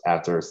 episodes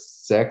after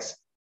 6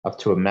 up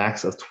to a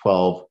max of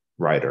 12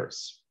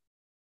 writers.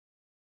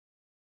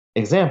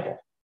 Example,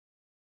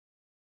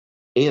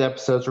 8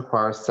 episodes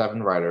require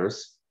 7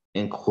 writers,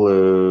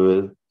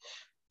 include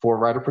 4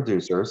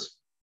 writer-producers.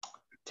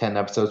 10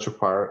 episodes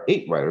require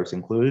 8 writers,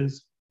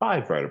 includes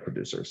 5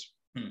 writer-producers.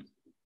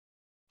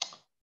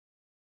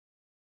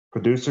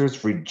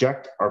 Producers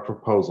reject our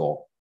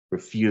proposal,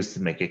 refuse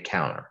to make a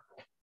counter.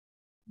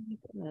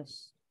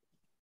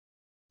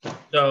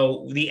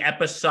 So the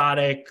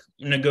episodic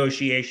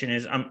negotiation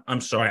is,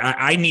 I'm sorry,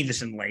 I need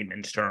this in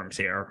layman's terms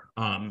here.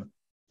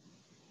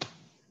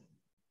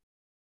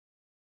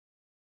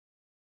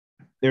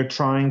 They're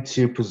trying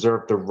to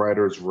preserve the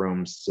writer's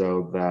room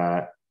so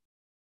that,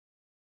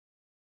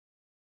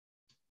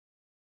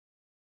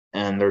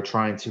 and they're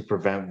trying to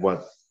prevent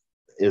what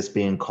is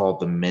being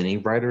called the mini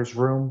writer's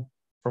room,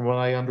 from what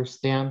I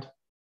understand.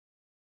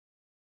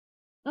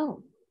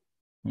 Oh.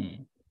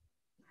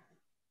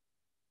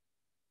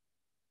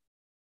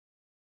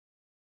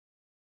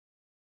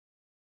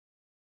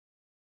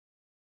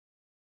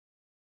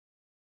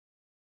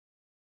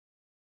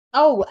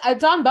 Oh,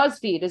 it's on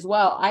BuzzFeed as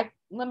well.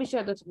 Let me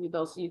share this with you,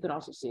 Bill, so you can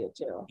also see it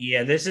too.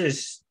 Yeah, this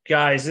is,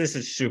 guys, this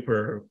is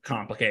super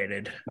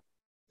complicated.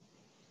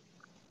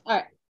 All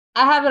right.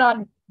 I have it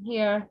on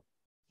here.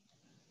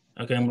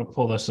 Okay, I'm going to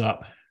pull this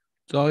up.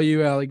 It's all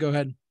you, Allie. Go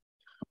ahead.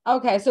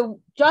 Okay, so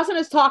Justin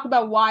has talked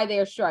about why they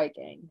are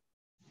striking.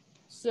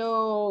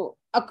 So,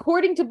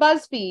 according to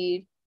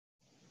BuzzFeed,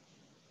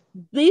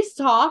 these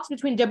talks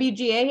between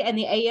WGA and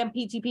the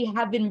AMPTP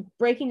have been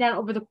breaking down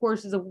over the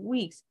courses of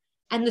weeks,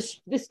 and the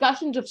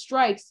discussions of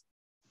strikes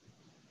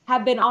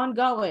have been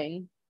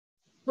ongoing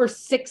for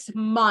 6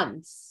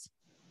 months.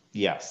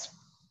 Yes.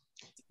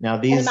 Now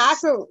these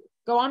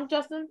go on,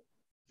 Justin.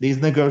 These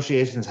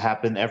negotiations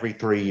happen every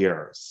 3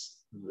 years,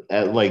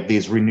 like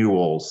these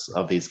renewals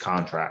of these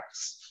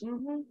contracts.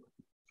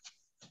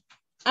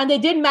 And they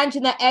did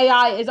mention that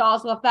AI is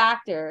also a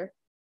factor.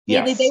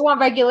 Yes. They want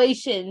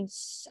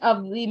regulations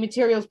of the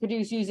materials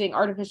produced using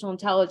artificial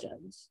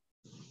intelligence.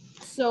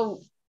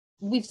 So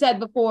we've said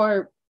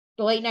before,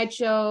 the late night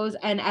shows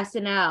and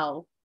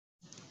SNL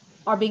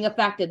are being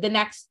affected. The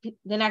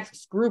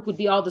next group would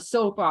be all the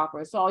soap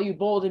operas. So all you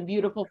Bold and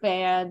Beautiful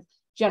fans,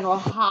 General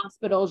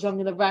Hospital, Young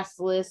and the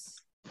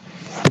Restless.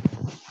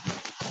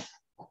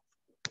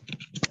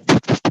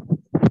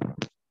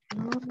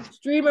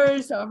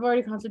 Streamers have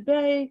already constant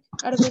bank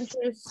out of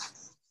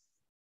interest.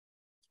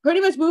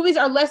 Pretty much movies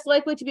are less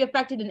likely to be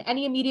affected in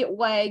any immediate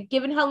way,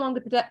 given how long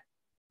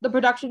the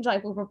production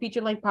cycle for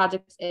feature-length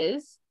projects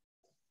is.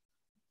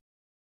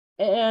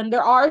 And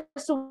there are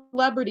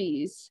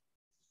celebrities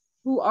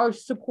who are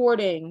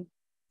supporting.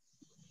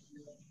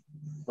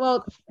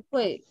 Well,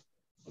 wait.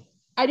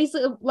 ID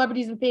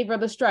celebrities in favor of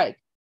the strike.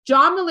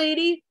 John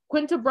Mulaney,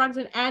 Quinta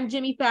Brunson, and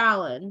Jimmy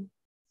Fallon,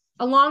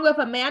 along with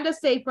Amanda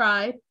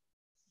Seyfried,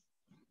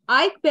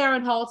 Ike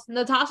Barinholtz,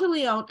 Natasha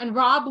Lyonne, and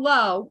Rob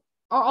Lowe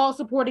are all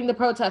supporting the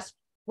protest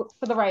for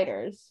the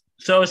writers.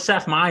 So is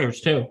Seth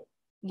Meyers, too.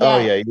 Yes. Oh,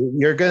 yeah.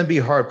 You're going to be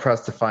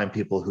hard-pressed to find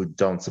people who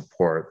don't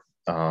support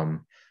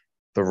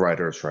the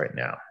writers right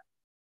now.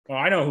 Well,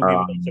 I know who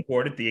people don't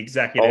support it, the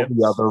executives. All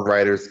the other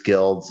writers'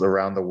 guilds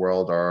around the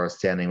world are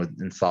standing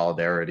in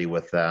solidarity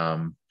with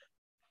them.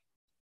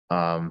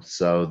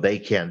 So they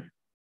can't,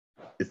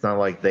 it's not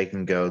like they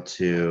can go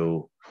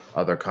to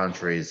other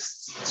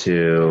countries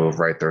to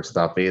write their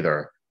stuff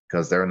either,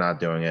 because they're not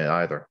doing it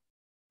either.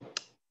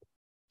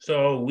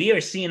 So we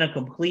are seeing a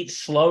complete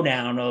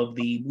slowdown of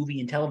the movie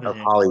and television.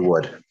 Of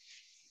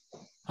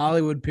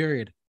Hollywood,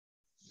 period.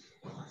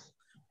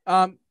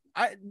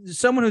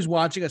 Someone who's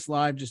watching us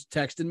live just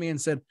texted me and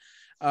said,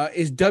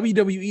 is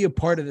WWE a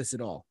part of this at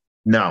all?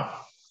 No.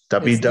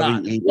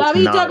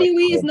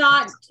 WWE is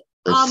not.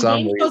 Game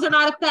shows reason. are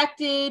not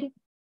affected.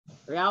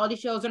 Reality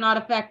shows are not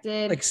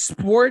affected. Like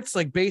sports,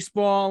 like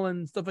baseball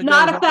and stuff like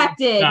not that?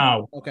 affected.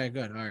 No. Okay,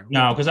 good. All right.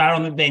 No, because I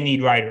don't think they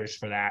need writers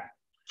for that.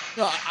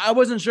 No, I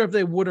wasn't sure if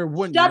they would or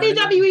wouldn't.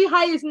 WWE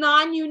hires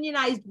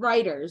non-unionized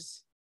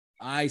writers.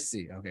 I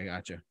see. Okay,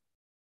 gotcha.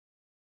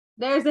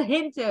 There's a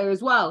hint there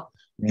as well.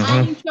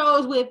 Any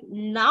shows with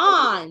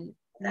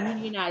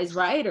non-unionized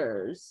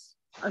writers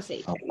are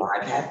safe.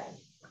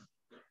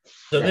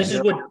 So this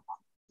is what...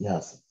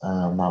 Yes,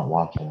 I'm not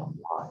watching them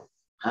live.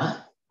 Huh?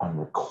 I'm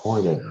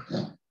recording.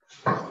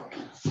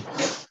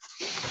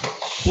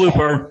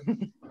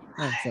 Blooper.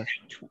 Oh, sorry.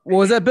 What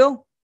was that,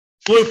 Bill?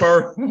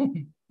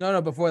 Blooper.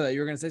 No, before that, you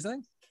were going to say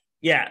something?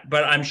 Yeah,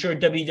 but I'm sure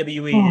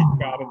WWE is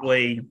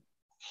probably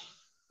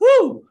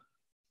Woo!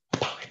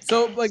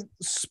 So, like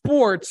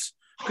sports,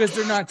 because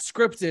they're not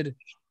scripted,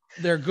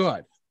 they're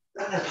good.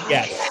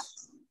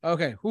 Yes.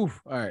 Okay. Whew.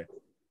 All right.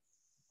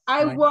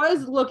 I Right.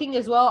 was looking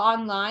as well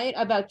online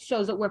about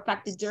shows that were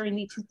affected during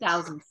the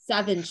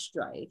 2007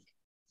 strike.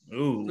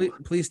 Ooh.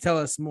 Please tell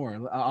us more.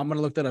 I'm gonna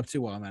look that up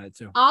too while I'm at it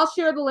too. I'll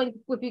share the link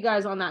with you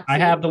guys on that. Too. I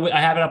have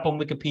it up on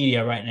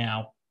Wikipedia right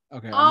now.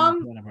 Okay.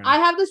 I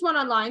have this one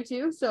online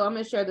too, so I'm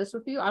gonna share this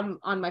with you. I'm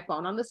on my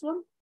phone on this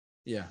one.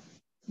 Yeah.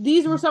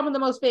 These were some of the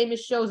most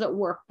famous shows that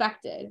were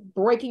affected.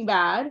 Breaking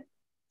Bad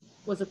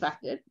was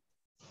affected.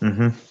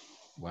 Mm-hmm.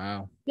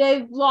 Wow.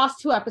 They've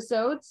lost 2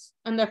 episodes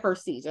in their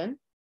first season.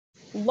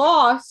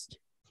 Lost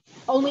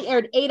only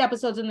aired 8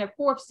 episodes in their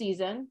 4th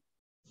season.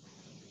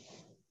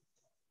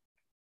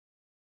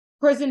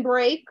 Prison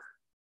Break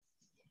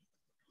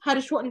had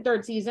a shortened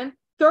 3rd season.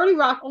 30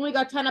 Rock only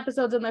got 10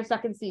 episodes in their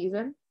 2nd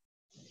season.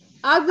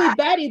 Ugly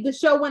Betty, the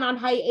show went on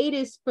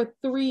hiatus for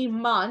 3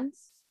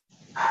 months.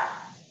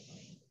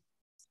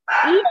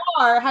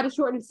 ER had a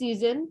shortened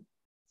season.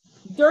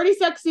 Dirty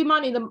Sexy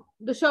Money,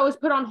 the show was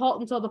put on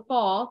halt until the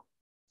fall.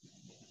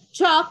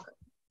 Chuck,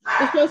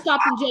 the show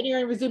stopped in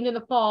January and resumed in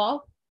the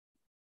fall.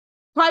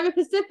 Private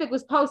Pacific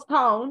was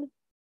postponed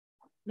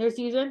their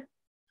season.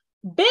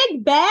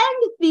 Big Bang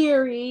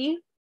Theory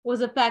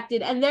was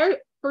affected, and their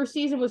first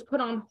season was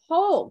put on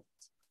hold.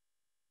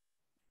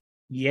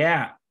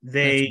 Yeah,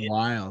 That's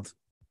wild.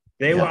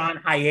 They were on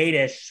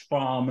hiatus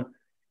from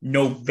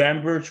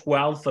November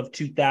 12th of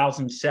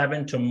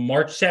 2007 to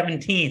March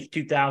 17th,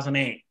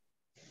 2008.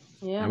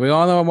 Yeah. And we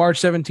all know what March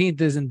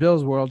 17th is in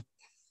Bill's world.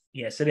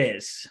 Yes, it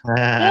is.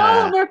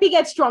 Bill Murphy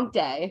gets drunk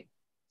day.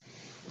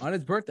 On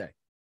his birthday.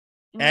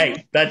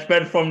 Hey, that's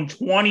been from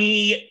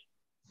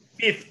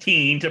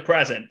 2015 to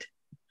present.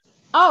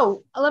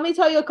 Oh, let me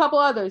tell you a couple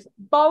others.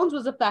 Bones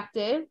was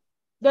affected.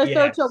 Their Yes.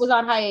 3rd show was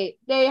on hiatus.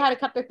 They had to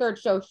cut their 3rd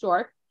show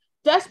short.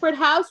 Desperate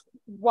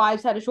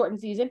Housewives had a shortened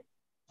season.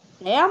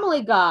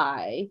 Family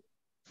Guy.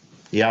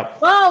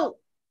 Yep. Well,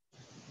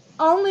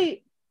 although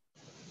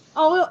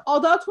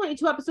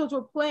 22 episodes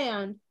were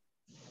planned,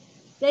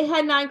 they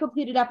had 9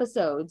 completed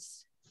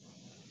episodes.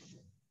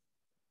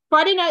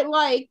 Friday Night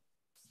Lights,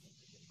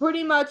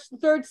 pretty much the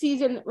 3rd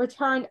season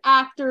returned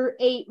after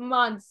 8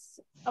 months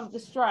of the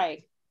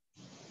strike.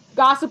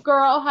 Gossip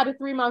Girl had a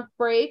 3-month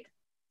break.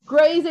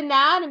 Grey's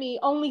Anatomy,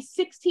 only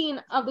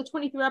 16 of the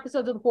 23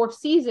 episodes of the 4th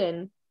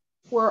season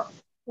were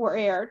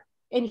aired.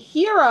 In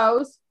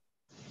Heroes,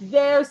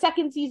 their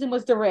 2nd season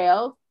was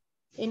derailed.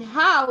 In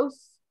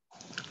House,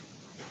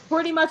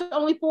 pretty much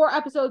only 4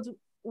 episodes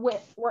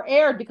were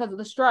aired because of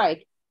the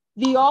strike.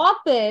 The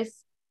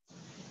Office,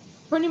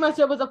 pretty much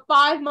there was a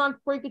 5-month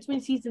break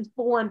between seasons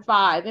 4 and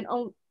 5, and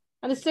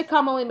the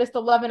sitcom only missed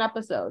 11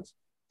 episodes.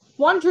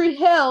 One Tree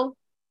Hill,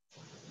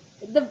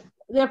 their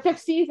 5th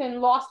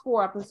season lost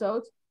 4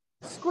 episodes.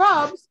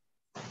 Scrubs,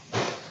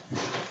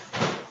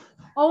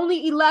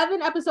 only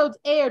 11 episodes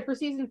aired for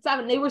season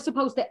 7. They were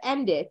supposed to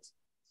end it,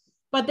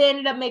 but they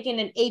ended up making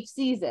an 8th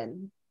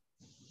season.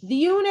 The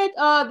Unit,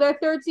 their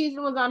 3rd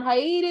season was on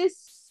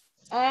hiatus,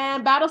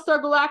 and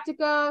Battlestar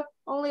Galactica,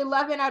 only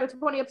 11 out of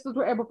 20 episodes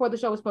were aired before the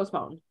show was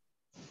postponed.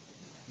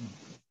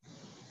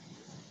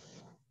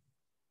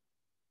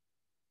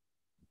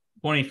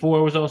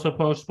 '24 was also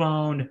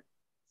postponed.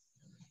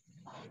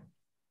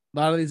 A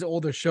lot of these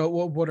older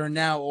what are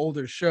now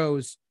older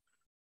shows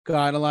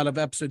got a lot of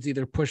episodes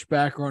either pushed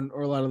back or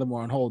a lot of them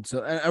were on hold.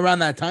 So around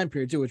that time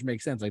period too, which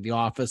makes sense, like The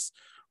Office,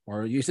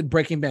 or you said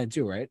Breaking Bad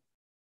too, right?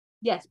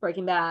 Yes,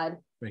 Breaking Bad.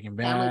 Breaking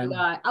Family Bad.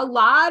 Guy. A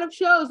lot of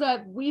shows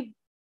that we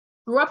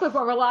grew up with,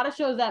 or a lot of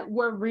shows that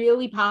were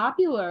really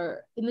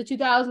popular in the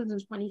 2000s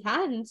and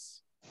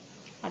 2010s,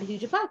 had a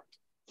huge effect.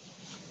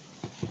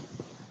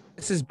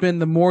 This has been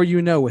The More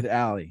You Know with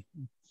Allie.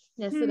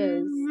 Yes, it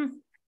is.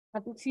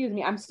 Excuse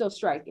me, I'm still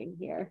striking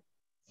here.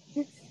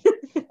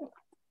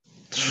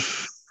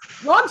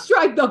 Wrong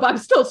strike though, but I'm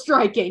still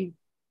striking.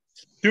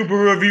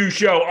 Super Review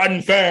Show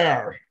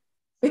Unfair.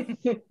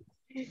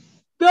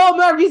 Bill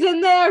Murphy's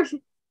in there,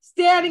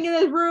 standing in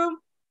his room,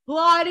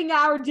 plotting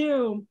our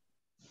doom.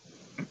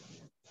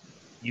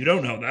 You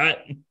don't know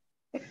that.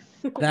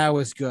 That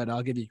was good.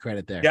 I'll give you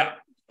credit there. Yeah,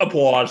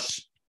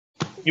 applause.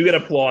 You get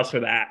applause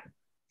for that.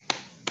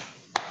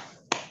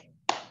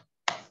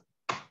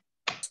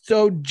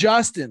 So,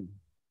 Justin.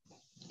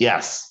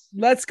 Yes.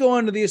 Let's go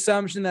under the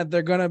assumption that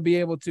they're going to be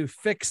able to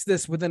fix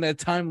this within a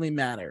timely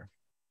manner.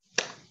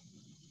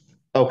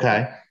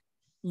 Okay.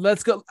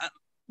 Let's go.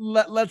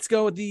 Let's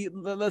go with the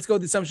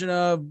assumption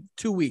of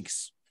 2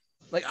 weeks.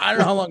 Like, I don't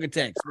know how long it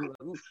takes.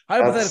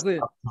 Hypothetically,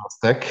 That's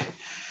optimistic.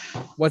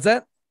 What's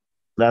that?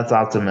 That's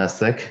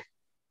optimistic.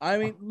 I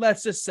mean,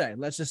 let's just say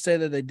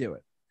that they do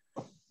it.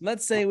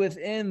 Let's say let's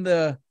give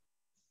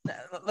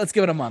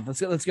it a month. Let's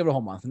give it a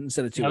whole month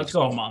instead of 2 weeks. Let's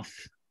go a month.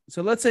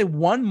 So let's say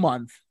 1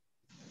 month.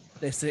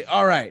 They say,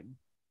 all right,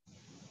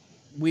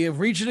 we have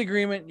reached an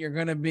agreement. You're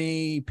going to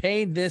be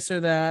paid this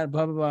or that,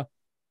 blah, blah, blah.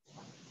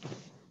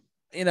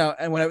 You know,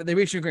 and whenever they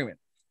reach an agreement,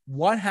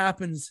 what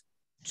happens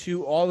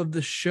to all of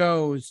the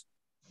shows?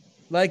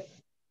 Like,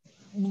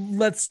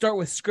 let's start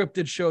with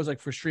scripted shows like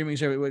for streaming.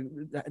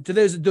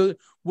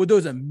 Would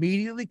those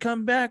immediately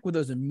come back? Would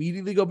those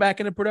immediately go back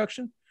into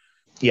production?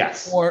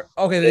 Yes. Or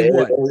okay, they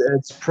would.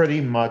 It's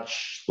pretty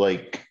much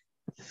like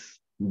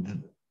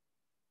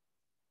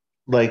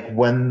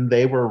when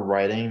they were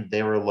writing,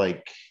 they were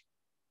like,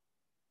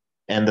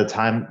 and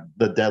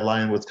the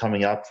deadline was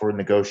coming up for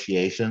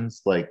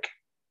negotiations, like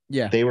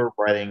Yeah, they were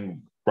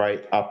writing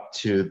right up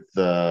to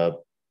the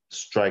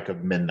strike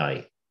of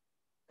midnight.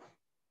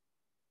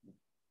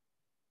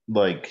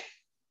 Like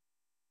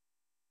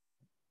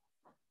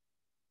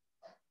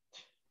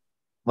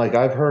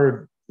I've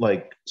heard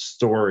like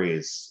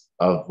stories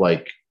of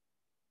like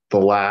the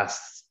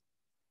last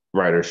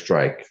writer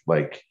strike.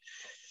 Like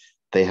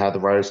they had the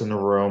writers in the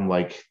room,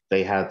 like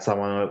they had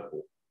someone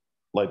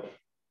like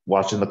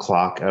watching the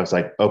clock. I was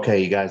like,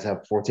 okay, you guys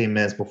have 14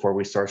 minutes before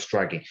we start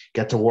striking.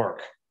 Get to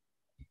work.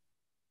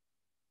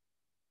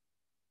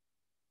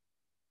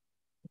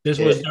 This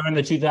was during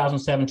the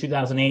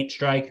 2007-2008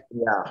 strike.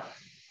 Yeah.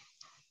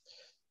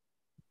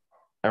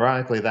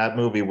 Ironically, that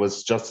movie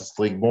was Justice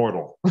League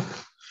Mortal.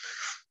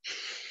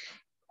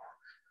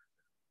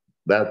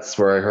 That's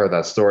where I heard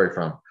that story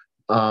from.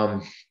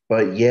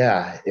 But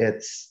yeah,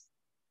 it's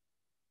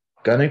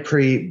gonna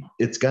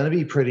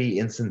be pretty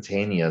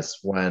instantaneous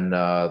when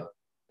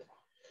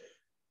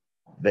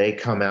they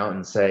come out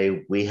and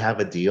say we have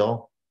a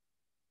deal.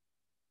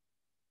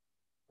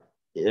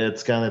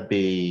 It's gonna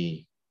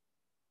be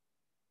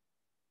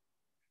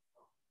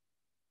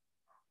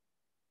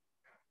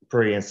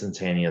pretty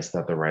instantaneous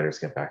that the writers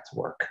get back to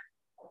work,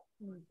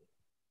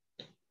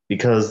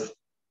 because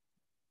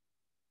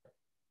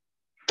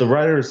the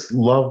writers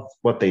love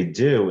what they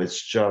do.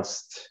 It's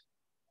just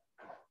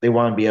they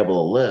want to be able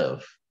to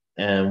live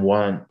and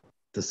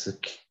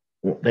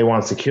they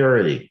want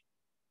security.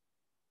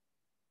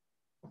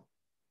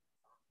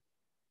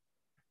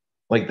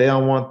 Like they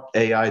don't want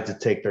AI to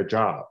take their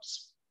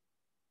jobs.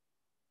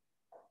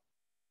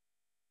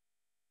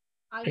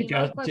 I mean,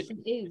 my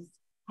question is,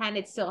 can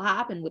it still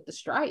happen with the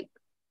strike?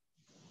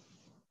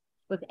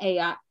 With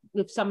AI,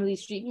 with some of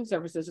these streaming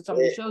services or some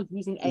of these shows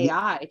using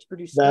AI to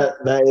produce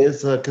that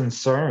is a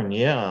concern,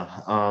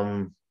 yeah.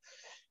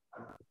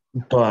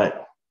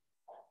 But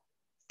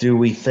do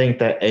we think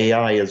that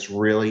AI is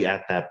really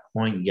at that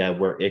point yet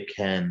where it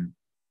can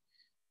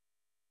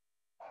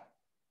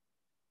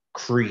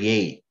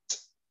create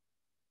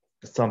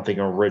something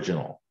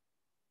original?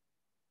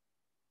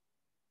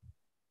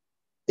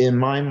 In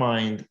my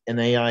mind, an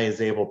AI is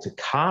able to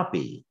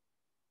copy,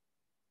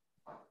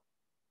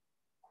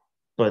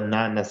 but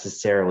not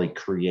necessarily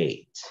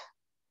create.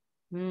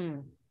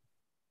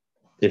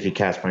 If you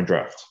catch my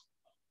drift.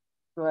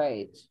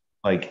 Right.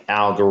 Like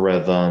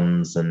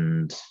algorithms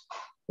and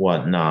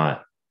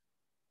whatnot.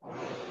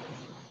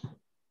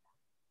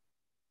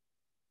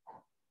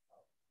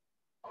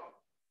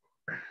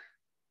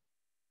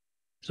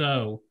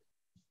 So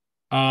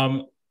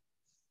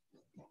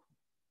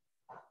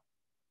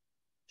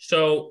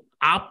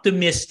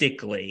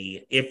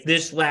optimistically, if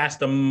this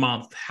lasts a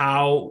month,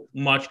 how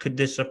much could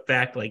this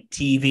affect like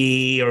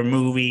TV or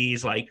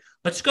movies? Like,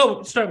 let's start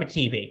with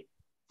TV.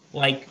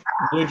 Like,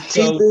 would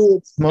shows TV,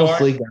 it's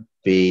mostly going to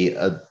be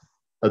a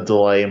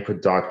delay in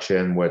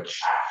production,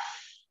 which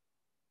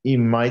you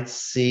might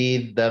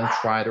see them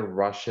try to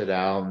rush it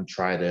out and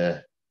try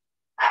to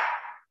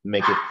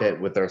make it fit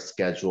with their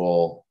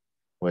schedule,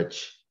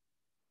 which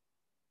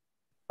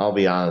I'll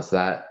be honest,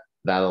 that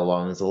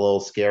alone is a little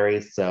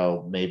scary.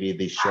 So maybe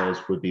these shows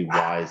would be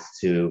wise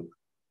to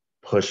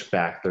push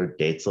back their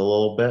dates a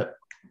little bit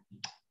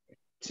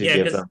to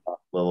give them a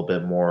little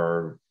bit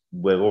more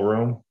wiggle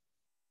room.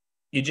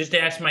 You just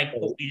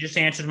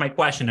answered my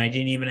question. I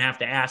didn't even have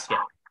to ask it.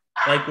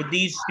 Like, would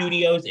these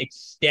studios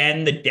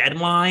extend the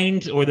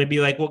deadlines, or they'd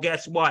be like, well,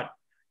 guess what?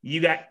 You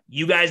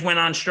guys went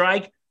on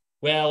strike.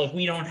 Well, if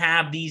we don't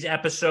have these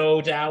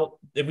episodes out,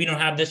 if we don't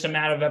have this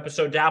amount of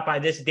episodes out by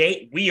this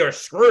date, we are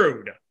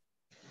screwed.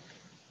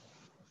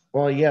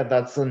 Well, yeah,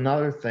 that's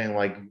another thing.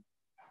 Like,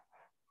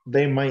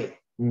 they might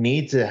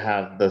need to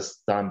have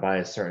this done by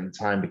a certain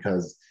time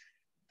because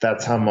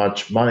that's how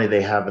much money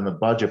they have in the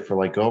budget for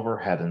like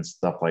overhead and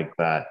stuff like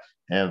that.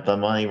 And if the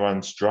money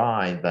runs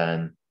dry,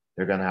 then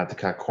they're going to have to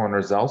cut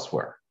corners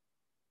elsewhere.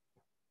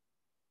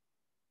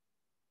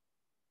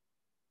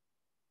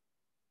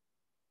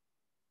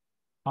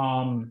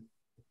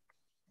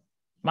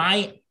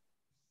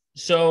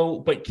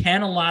 But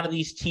can a lot of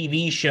these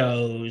TV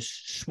shows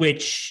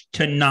switch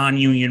to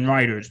non-union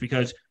writers?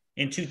 Because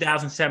in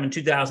 2007,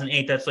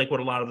 2008, that's like what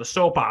a lot of the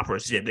soap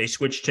operas did. They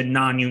switched to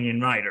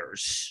non-union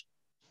writers.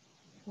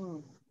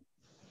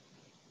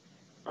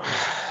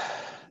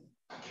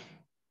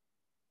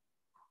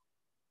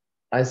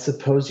 I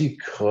suppose you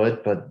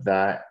could, but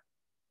that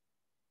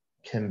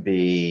can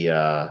be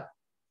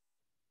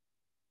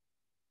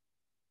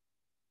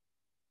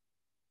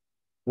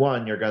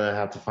one, you're going to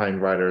have to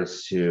find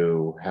writers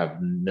who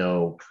have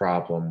no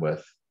problem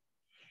with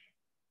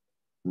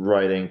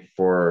writing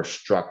for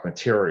struck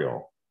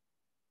material.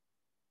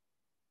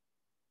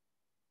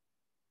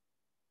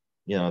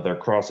 they're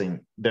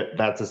crossing.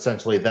 That's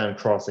essentially them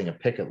crossing a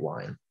picket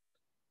line.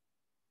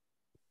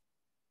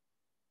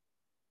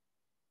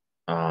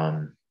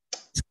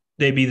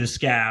 They be the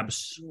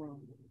scabs.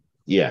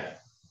 Yeah.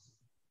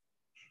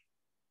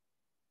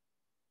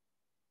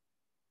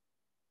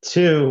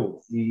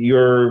 Two,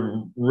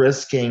 you're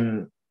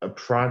risking a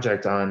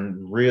project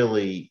on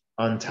really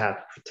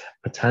untapped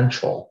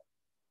potential.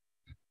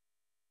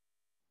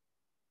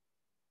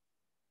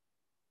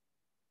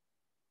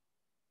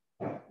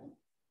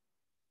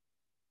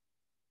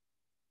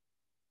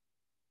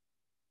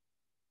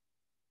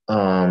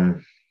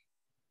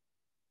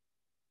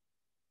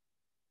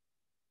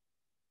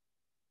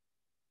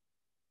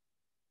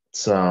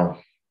 So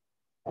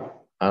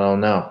I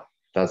don't know.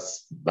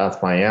 That's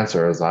my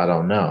answer is I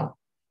don't know.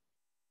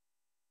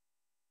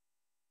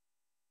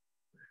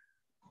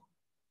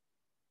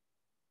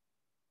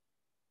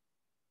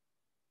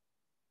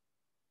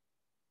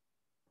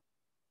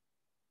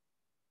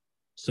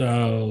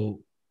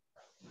 So,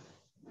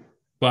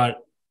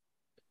 but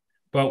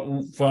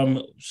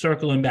from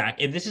circling back,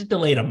 if this is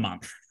delayed a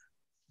month,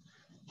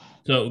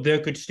 so there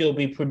could still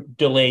be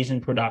delays in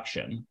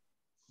production.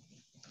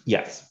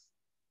 Yes.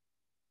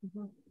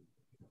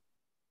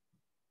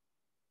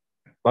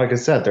 Like I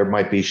said, there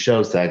might be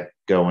shows that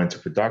go into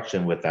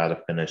production without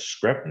a finished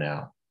script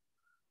now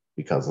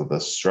because of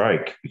the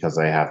strike, because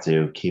they have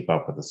to keep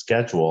up with the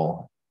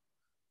schedule.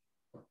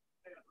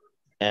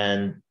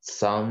 And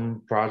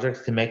some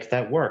projects can make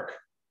that work.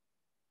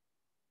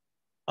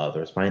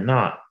 Others might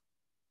not.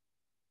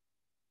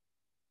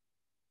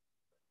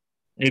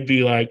 It'd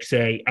be like,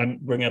 say, I'm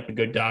bringing up The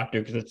Good Doctor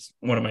because it's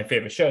one of my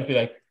favorite shows. Be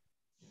like,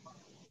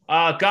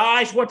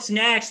 guys, what's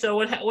next? So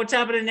what's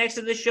happening next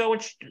in this show?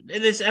 In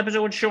this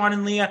episode with Sean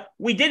and Leah,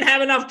 we didn't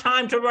have enough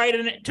time to write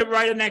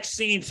a next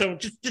scene, so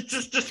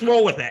just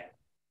roll with it.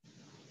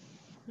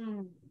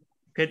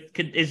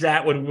 Is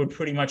that what would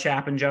pretty much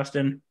happen,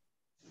 Justin?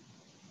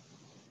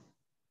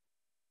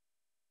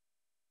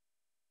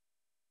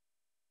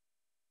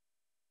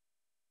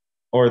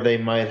 Or they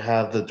might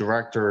have the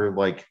director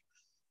like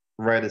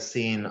write a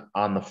scene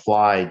on the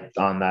fly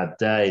on that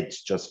day to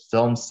just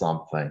film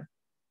something.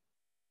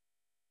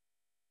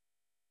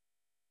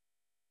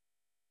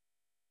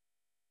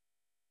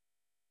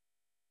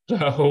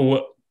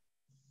 So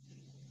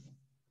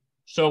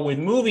with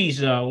movies,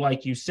 though,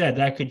 like you said,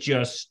 that could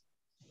just,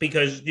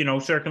 because,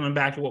 circling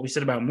back to what we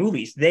said about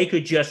movies, they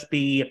could just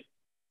be,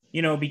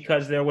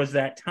 because there was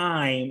that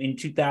time in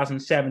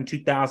 2007,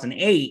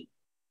 2008,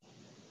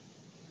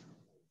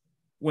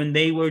 when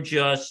they were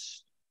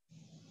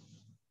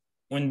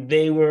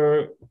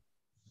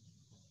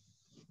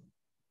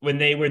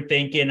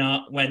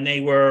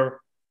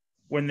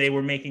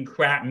making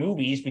crap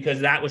movies,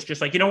 because that was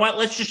just like, you know what,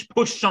 let's just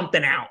push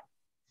something out.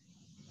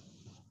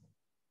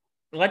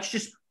 Let's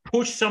just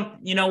push some,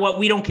 you know what,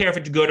 we don't care if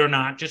it's good or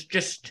not.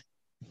 Just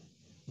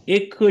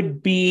it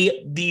could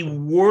be the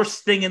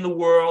worst thing in the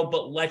world,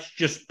 but let's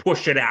just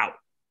push it out.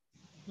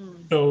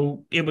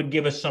 So it would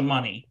give us some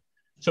money.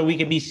 So we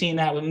could be seeing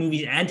that with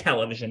movies and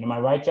television. Am I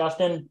right,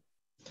 Justin?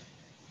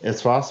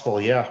 It's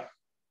possible, yeah.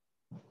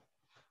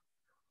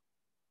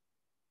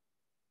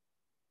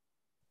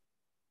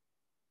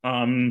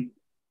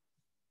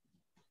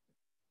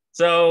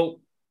 So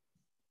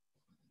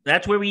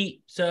that's where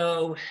we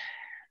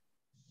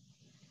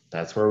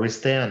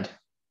stand.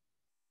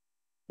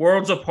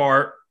 Worlds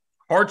apart,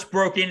 hearts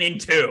broken in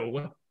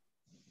two.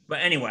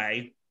 But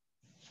anyway,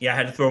 yeah, I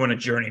had to throw in a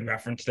Journey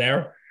reference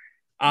there.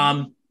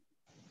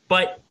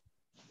 But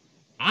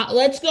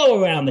let's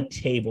go around the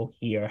table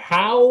here.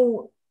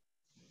 How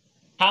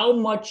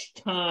much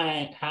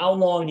time, how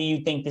long do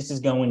you think this is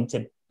going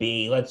to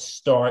be? Let's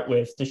start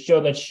with the show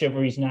that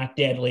Chivalry's Not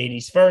Dead,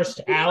 ladies first.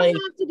 You Allie,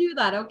 don't have to do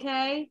that,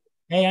 okay?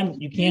 Hey,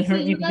 you can't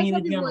hurt me. You guys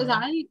have your voice.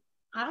 I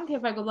don't care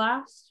if I go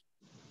last.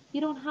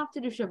 You don't have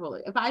to do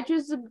Chivalry. If I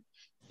choose to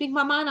speak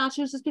my mind, I'll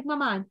choose to speak my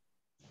mind.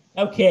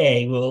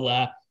 Okay,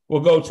 we'll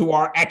go to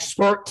our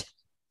expert.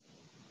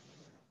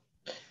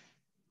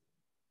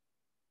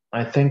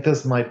 I think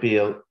this might be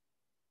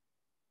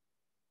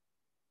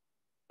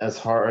as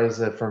hard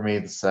as it for me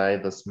to say.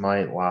 This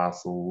might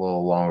last a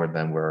little longer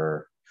than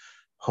we're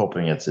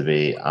hoping it to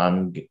be.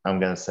 I'm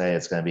gonna say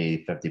it's gonna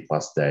be 50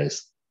 plus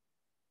days.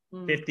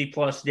 50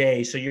 plus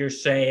days. So you're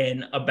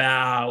saying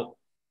about.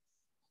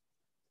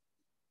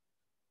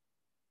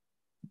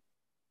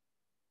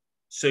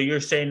 So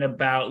you're saying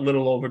about a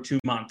little over 2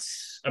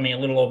 months. I mean, a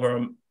little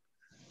over,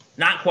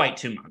 not quite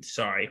 2 months.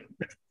 Sorry,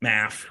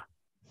 math.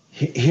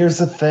 Here's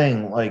the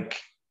thing,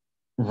 like,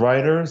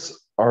 writers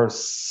are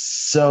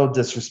so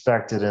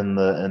disrespected in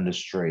the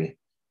industry.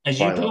 As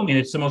you told me,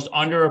 it's the most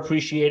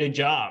underappreciated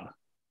job.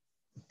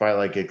 By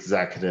like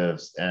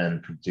executives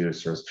and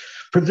producers.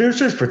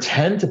 Producers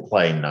pretend to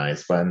play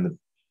nice, but in the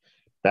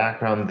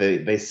background,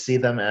 they see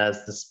them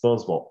as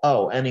disposable.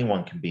 Oh,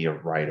 anyone can be a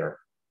writer.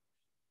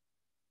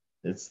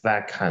 It's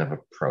that kind of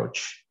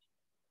approach.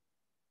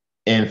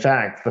 In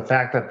fact, the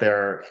fact that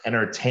they're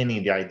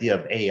entertaining the idea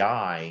of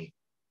AI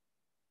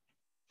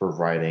for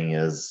writing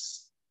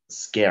is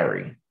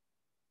scary.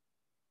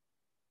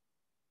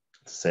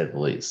 to say the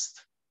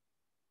least.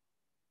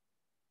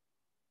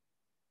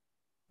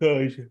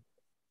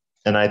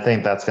 And I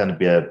think that's going to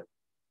be a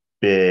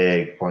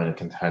big point of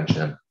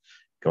contention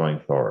going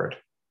forward.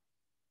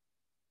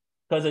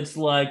 Because it's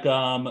like,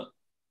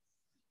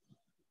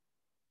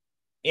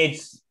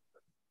 it's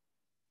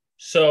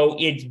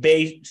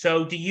based.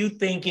 So do you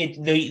think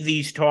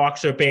these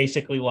talks are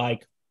basically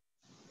like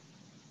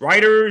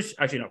writers,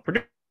 actually no,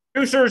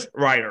 producers,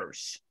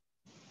 writers?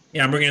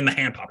 Yeah, I'm bringing in the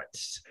hand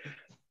puppets.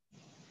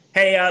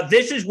 Hey,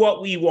 this is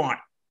what we want.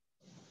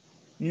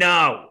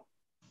 No.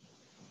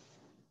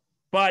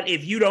 But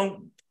if you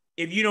don't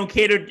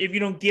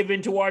give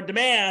in to our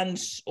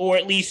demands, or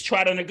at least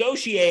try to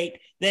negotiate,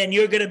 then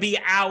you're going to be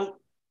out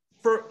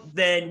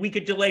then we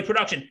could delay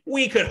production.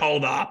 We could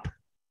hold up.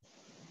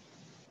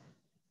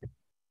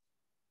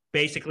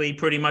 Basically,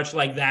 pretty much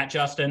like that,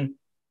 Justin.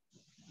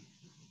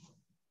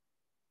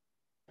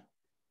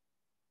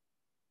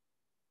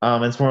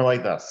 It's more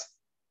like this.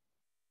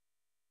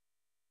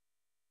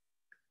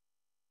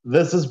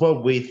 This is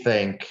what we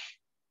think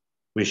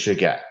we should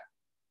get.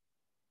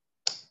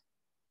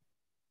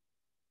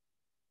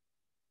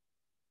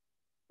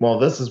 Well,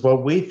 this is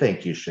what we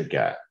think you should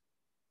get.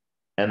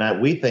 And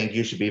that we think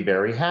you should be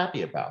very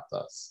happy about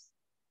this.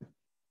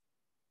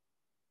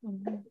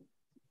 Mm-hmm.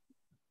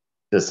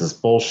 This is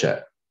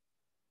bullshit.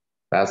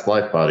 That's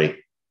life, buddy.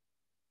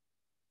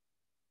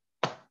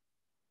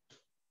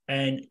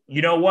 And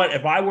you know what?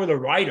 If I were the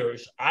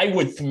writers, I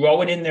would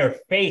throw it in their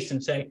face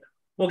and say,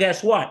 well,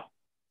 guess what?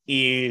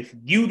 If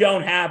you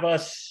don't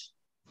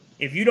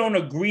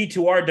agree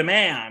to our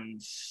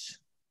demands,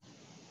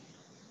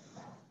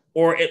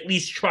 or at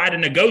least try to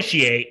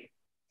negotiate,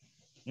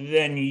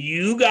 then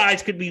you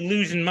guys could be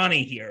losing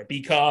money here,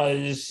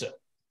 because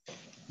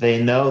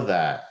they know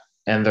that,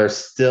 and they're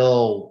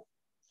still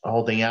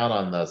holding out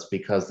on this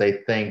because they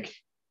think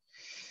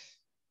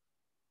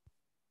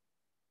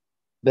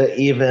that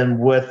even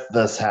with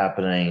this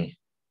happening,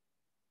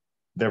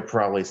 they're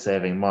probably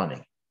saving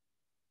money.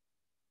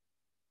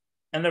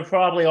 And they're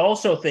probably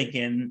also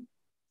thinking,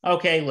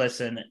 okay,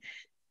 listen,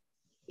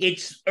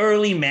 it's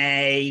early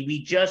May.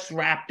 We just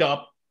wrapped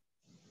up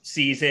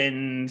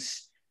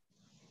seasons.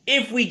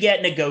 If we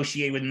get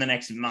negotiated within the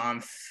next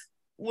month,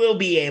 we'll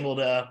be able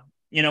to,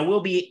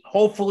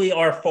 hopefully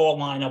our fall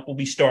lineup will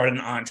be starting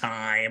on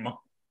time.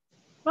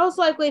 Most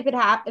likely, if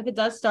it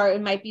does start,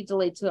 it might be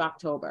delayed to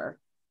October.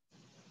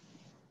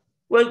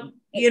 Well,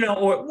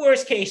 or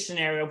worst case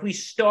scenario,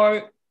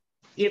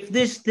 if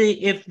this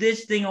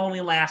thing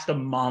only lasts a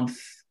month,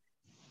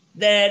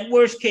 then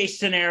worst case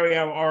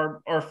scenario,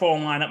 our fall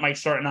lineup might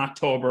start in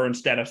October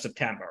instead of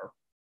September.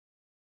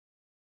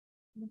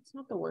 That's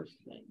not the worst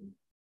thing.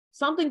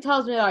 Something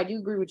tells me that I do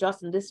agree with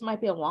Justin. This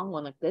might be a long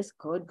one. Like, this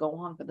could go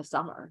on for the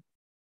summer.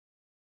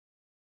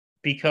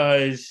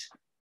 Because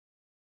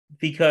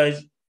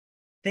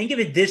think of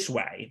it this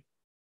way.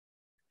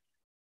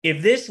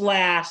 If this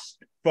lasts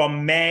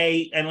from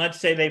May, and let's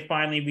say they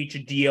finally reach a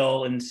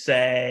deal and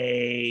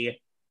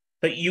say,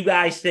 but you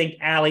guys think,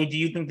 Allie, do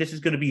you think this is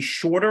going to be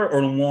shorter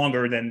or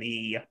longer than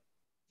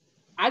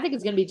I think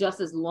it's going to be just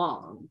as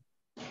long.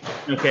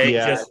 Okay,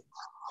 yeah.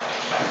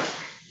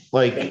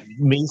 Like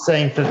me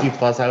saying 50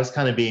 plus, I was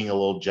kind of being a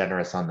little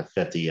generous on the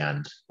 50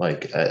 end.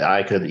 Like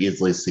I could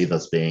easily see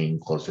this being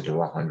closer to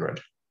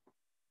 100.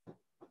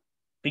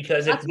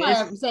 Because that's why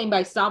I'm saying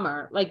by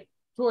summer, like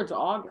towards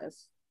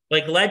August.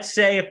 Like, let's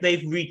say if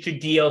they've reached a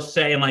deal,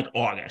 say in like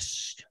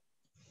August.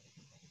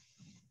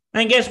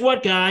 And guess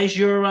what, guys?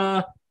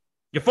 Your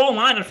full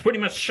lineup's pretty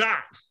much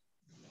shot.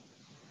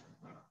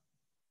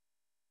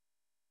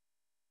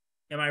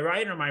 Am I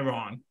right or am I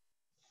wrong?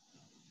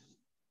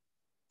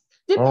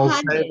 Really.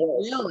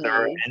 There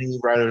are any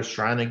writers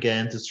trying to get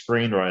into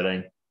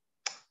screenwriting.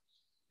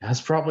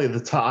 That's probably the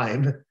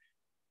time.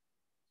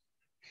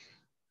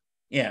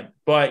 Yeah,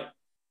 but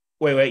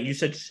wait. You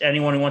said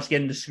anyone who wants to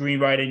get into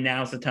screenwriting,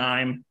 now's the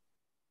time.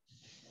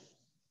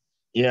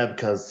 Yeah,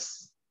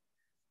 because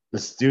the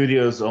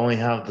studios only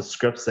have the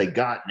scripts they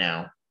got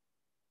now.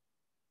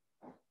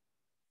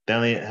 They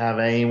don't have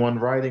anyone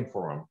writing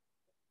for them.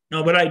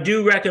 No, but I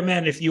do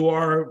recommend, if you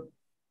are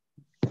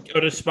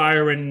an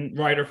aspiring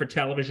writer for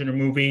television or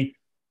movie,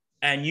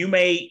 and you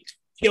may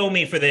kill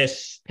me for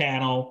this,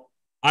 panel,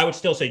 I would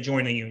still say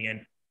join a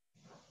union.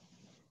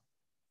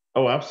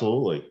 Oh,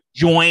 absolutely.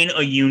 Join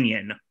a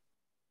union.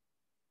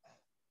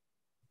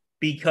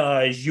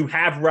 Because you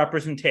have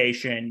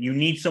representation. You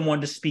need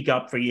someone to speak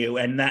up for you.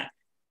 And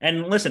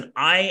listen,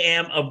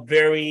 I'm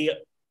very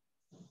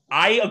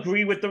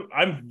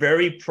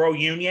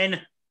pro-union,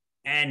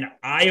 and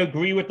I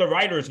agree with the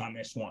writers on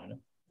this one.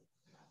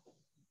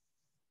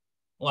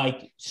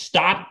 Like,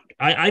 stop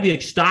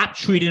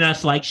treating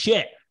us like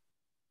shit.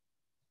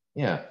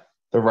 Yeah.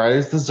 The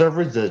writers deserve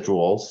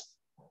residuals.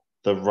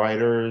 The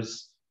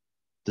writers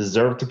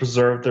deserve to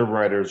preserve their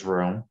writer's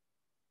room.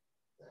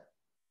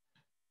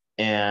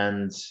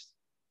 And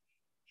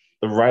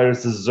the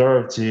writers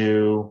deserve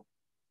to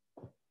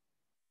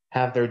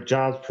have their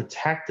jobs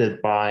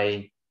protected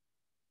by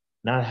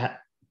not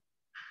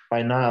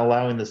by not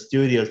allowing the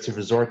studios to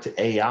resort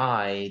to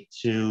AI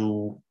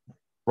to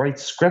write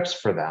scripts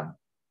for them.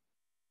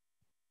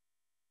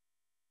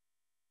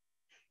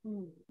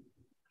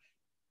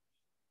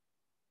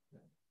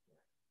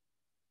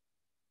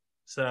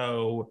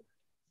 So,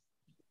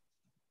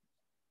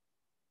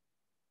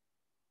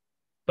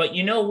 but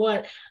you know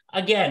what?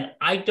 Again,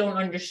 I don't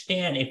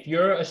understand. If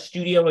you're a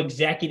studio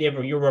executive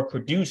or you're a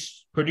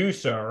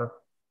producer,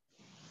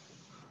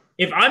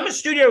 if I'm a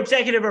studio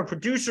executive or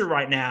producer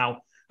right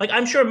now, like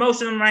I'm sure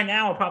most of them right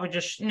now are probably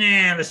just,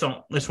 this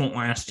won't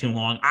last too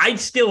long. I'd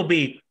still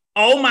be,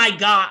 oh my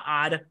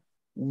God,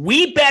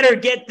 we better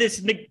get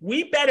to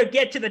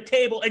the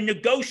table and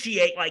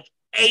negotiate like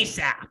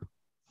ASAP.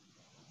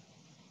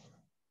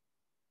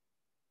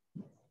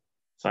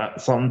 So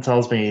something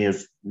tells me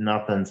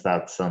nothing's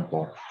that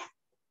simple.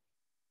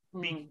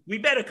 We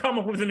better come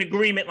up with an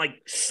agreement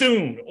like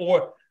soon,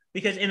 or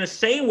because in the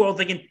same world,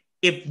 thinking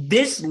if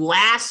this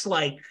lasts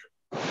like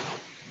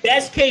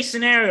best case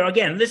scenario,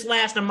 again, this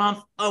lasts a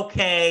month,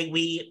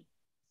 okay,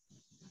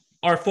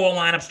 our fall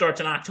lineup starts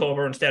in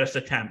October instead of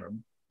September.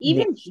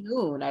 Even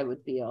June, I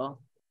would feel.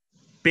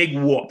 Big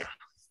whoop.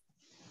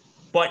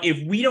 But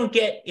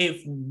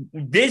if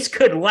this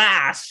could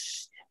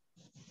last,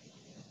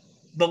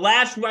 the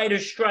last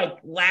writer's strike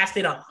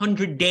lasted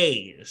 100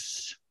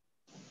 days.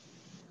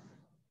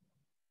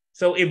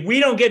 So if we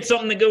don't get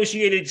something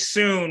negotiated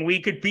soon, we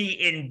could be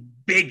in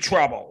big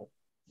trouble.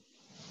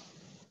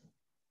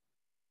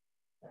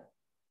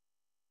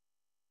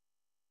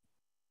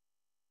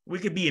 We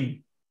could be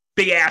in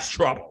big ass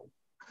trouble.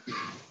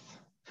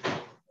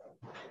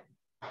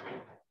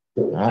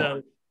 Well,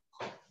 so,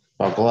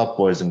 buckle up,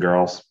 boys and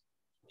girls.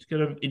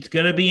 It's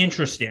gonna be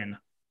interesting.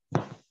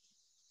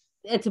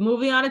 It's a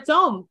movie on its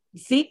own.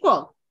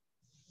 Sequel.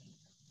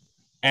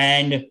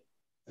 And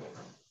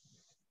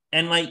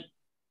like,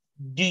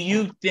 do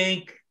you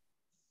think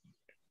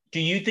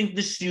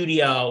the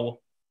studio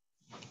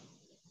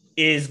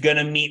is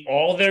gonna meet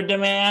all their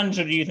demands,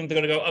 or do you think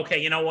they're gonna go,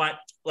 okay, you know what?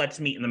 Let's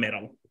meet in the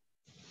middle.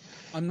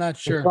 I'm not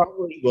sure. It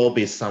probably will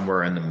be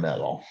somewhere in the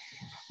middle.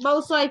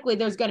 Most likely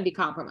there's going to be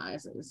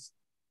compromises.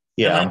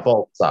 Yeah, on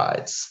both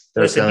sides.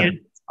 There's going to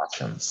be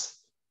discussions.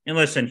 And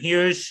listen,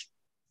 here's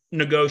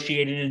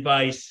negotiating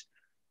advice.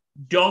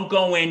 Don't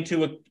go in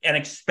and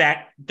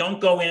expect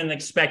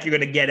you're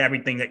going to get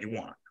everything that you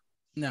want.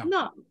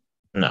 No.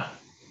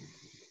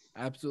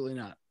 Absolutely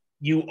not.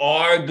 You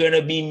are going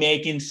to be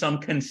making some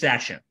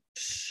concessions.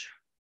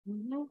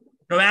 Mm-hmm.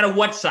 No matter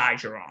what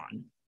side you're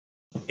on.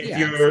 If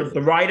you're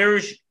the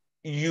writers,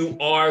 you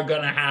are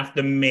going to have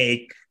to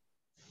make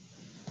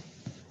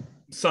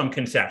some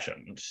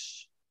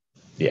concessions.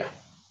 Yeah.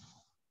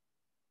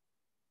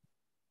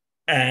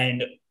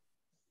 And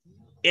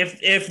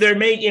if they're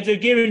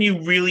giving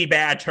you really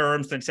bad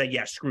terms, then say,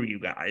 yeah, screw you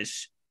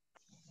guys.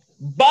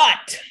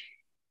 But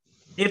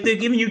if they're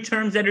giving you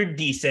terms that are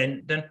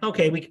decent, then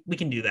okay, we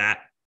can do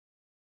that.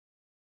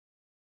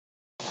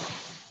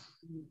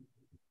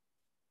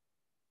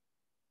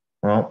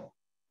 Well,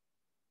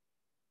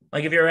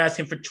 like if you're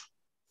asking for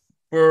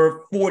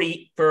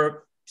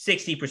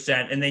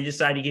 60% and they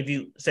decide to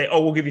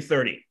we'll give you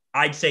 30,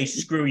 I'd say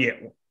screw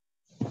you.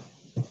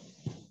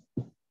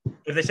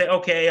 If they say,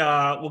 okay,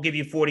 we'll give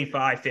you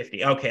 45,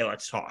 50, okay,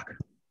 let's talk.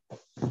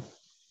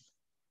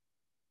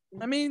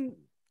 I mean,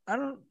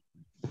 I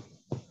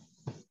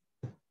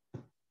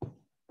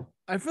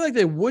feel like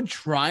they would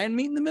try and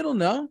meet in the middle,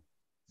 no?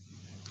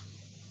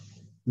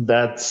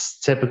 That's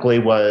typically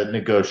what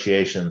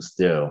negotiations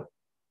do.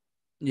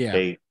 Yeah.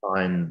 They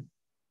find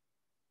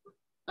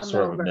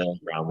sort of a middle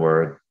ground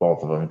where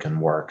both of them can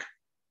work.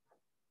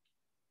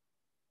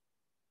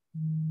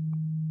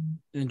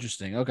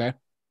 Interesting. Okay.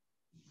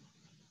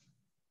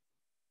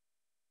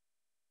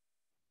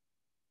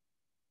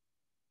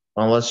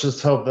 Well, let's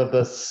just hope that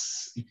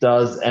this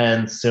does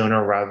end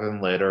sooner rather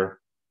than later,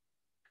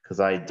 because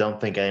I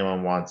don't think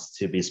anyone wants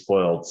to be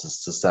spoiled to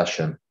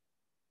Succession.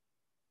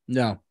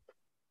 No.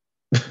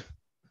 I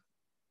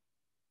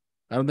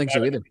don't think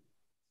so either.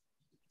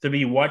 To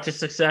be what to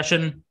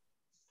Succession?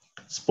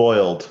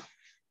 Spoiled.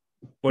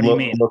 What do you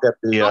mean? Look at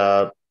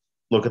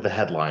the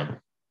headline.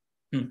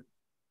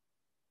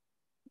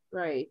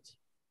 Right.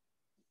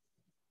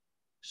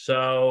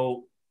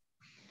 So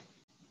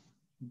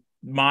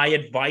my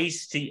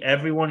advice to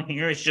everyone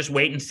here is just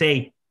wait and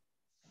see.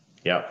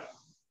 Yep.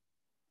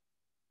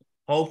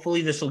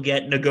 Hopefully this will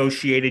get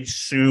negotiated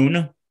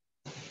soon.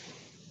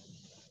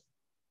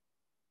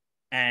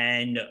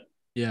 And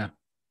yeah,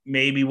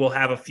 maybe we'll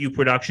have a few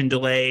production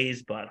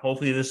delays, but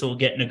hopefully this will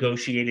get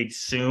negotiated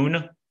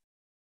soon.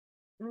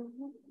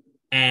 Mm-hmm.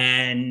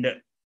 And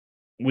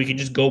we can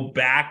just go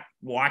back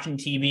watching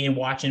TV and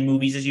watching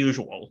movies as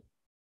usual.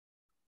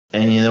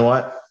 And you know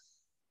what?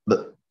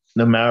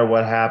 No matter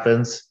what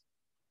happens,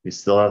 we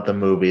still have the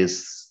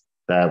movies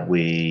that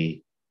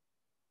we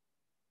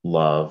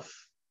love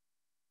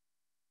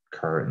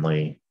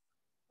currently.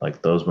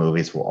 Like, those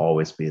movies will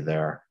always be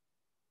there.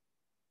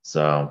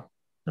 So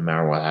no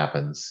matter what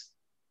happens.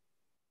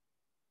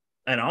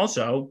 And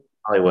also,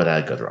 Hollywood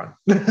had a good run.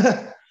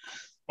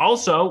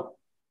 Also,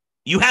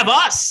 you have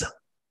us.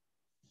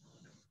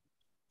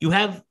 You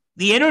have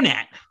the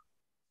internet.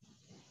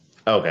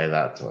 Okay,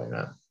 that's what I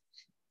meant.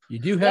 You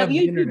do have the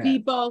YouTube internet.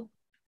 people.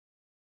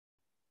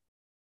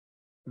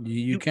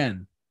 You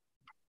can.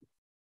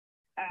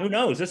 Who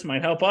knows? This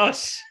might help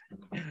us.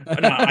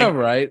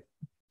 Right.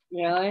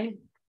 Really?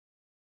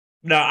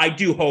 No, I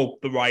do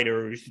hope the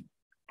writers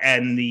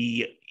and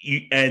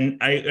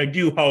I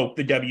do hope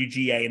the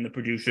WGA and the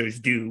producers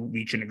do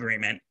reach an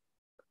agreement,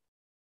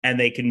 and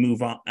they can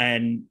move on,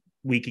 and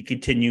we can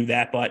continue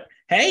that. But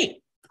hey,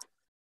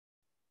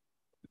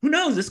 who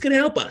knows? This could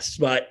help us.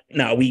 But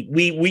no, we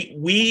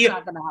It's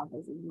not gonna help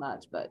us as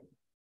much, but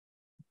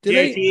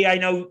JT, I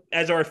know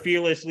as our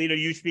fearless leader,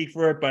 you speak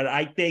for it, but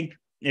I think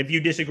if you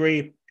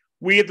disagree,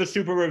 we at the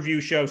Super Review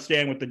Show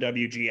stand with the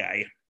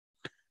WGA.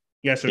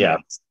 Yes or no?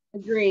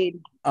 agreed.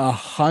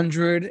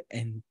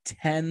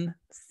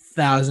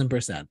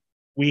 110,000%.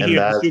 We And hear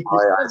that's the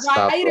why I The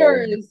stopped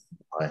writers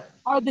writing.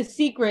 are the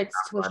secrets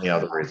to Not for any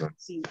other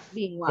reasons.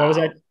 being loud. What was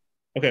that?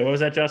 Okay, what was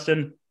that,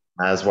 Justin?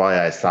 That's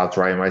why I stopped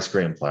writing my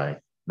screenplay.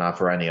 Not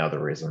for any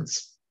other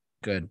reasons.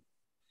 Good.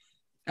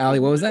 Allie,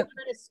 what was that?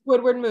 We're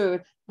in a Squidward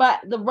mood, but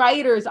the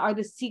writers are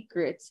the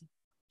secrets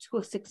to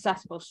a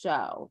successful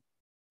show.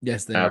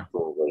 Yes, they are.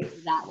 Absolutely.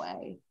 That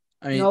way,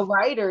 I mean, no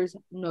writers,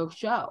 no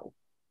show.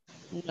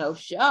 No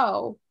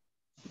show,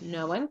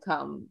 no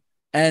income.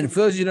 and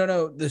for those of you who don't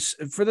know this,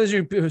 for those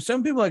of you,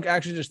 some people like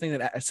actually just think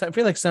that. I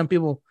feel like some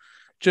people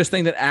just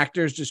think that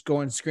actors just go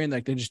on screen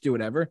like they just do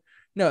whatever.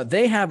 No,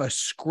 they have a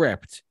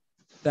script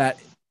that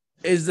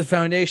is the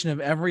foundation of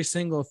every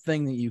single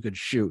thing that you could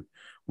shoot,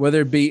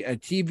 whether it be a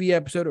TV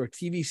episode or a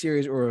TV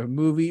series or a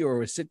movie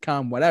or a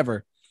sitcom,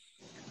 whatever.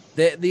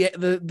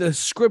 The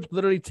script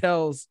literally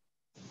tells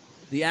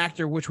the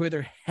actor which way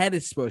their head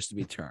is supposed to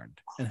be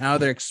turned and how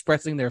they're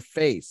expressing their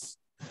face.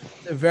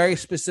 It's a very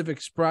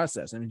specific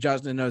process, and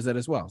Justin knows that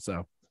as well.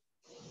 So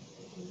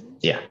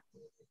Yeah.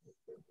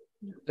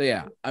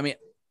 yeah, I mean,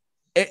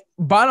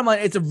 bottom line,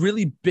 it's a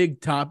really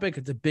big topic.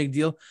 It's a big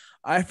deal.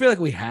 I feel like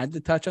we had to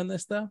touch on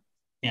this though.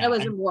 Yeah, That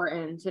was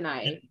important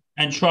tonight.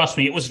 and trust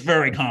me, it was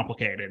very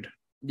complicated.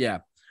 Yeah.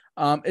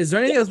 Is there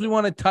anything else we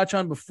want to touch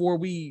on before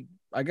we,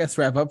 I guess,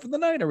 wrap up for the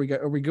night? Are we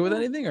good with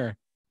anything or?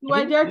 Do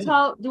I dare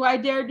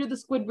do the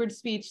Squidward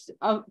speech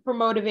for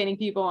motivating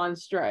people on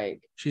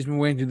strike? She's been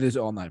waiting to do this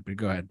all night, but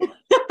go ahead.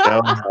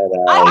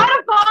 I had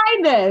to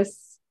find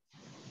this.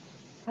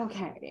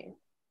 Okay.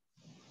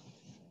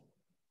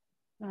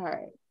 All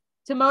right.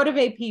 To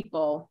motivate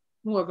people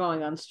who are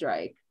going on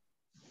strike.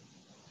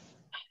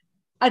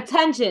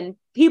 Attention,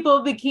 people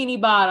of Bikini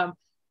Bottom.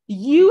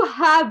 You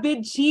have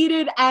been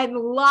cheated and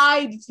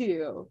lied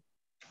to.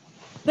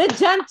 The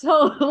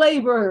gentle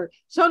laborer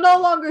shall no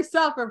longer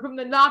suffer from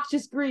the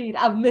noxious greed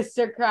of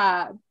Mr.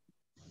 Crab.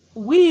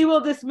 We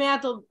will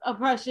dismantle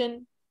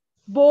oppression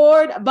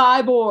board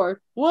by board.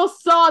 We'll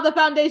saw the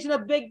foundation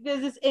of big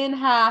business in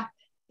half,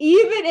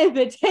 even if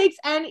it takes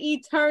an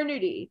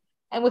eternity.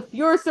 And with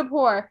your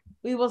support,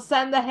 we will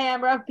send the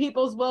hammer of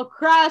people's will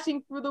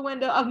crashing through the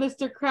window of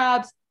Mr.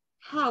 Crab's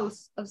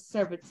house of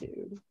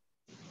servitude.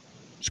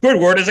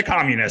 Squidward is a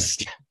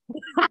communist.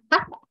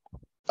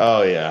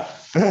 Oh, yeah.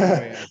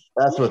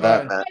 That's what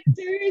that meant.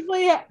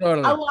 Seriously,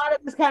 Totally. a lot of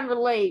this can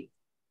relate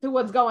to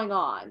what's going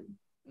on.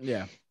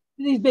 Yeah.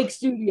 These big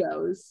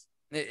studios.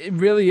 It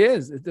really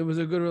is. It was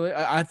a good.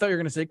 I thought you were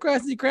going to say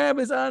Krusty Krab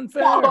is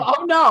unfair.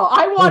 Oh no,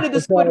 I wanted the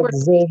Squidward,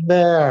 in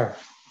there.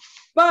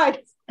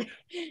 but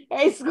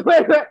hey,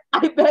 Squidward,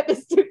 I bet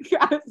Mr.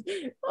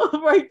 Krabs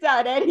will break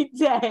down any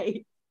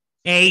day.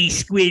 Hey,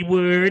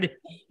 Squidward.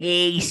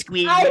 Hey, I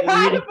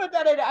had to Squidward. put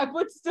that in. I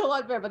put still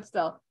unfair, but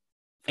still.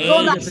 Hey,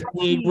 Go back.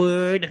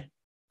 Squidward.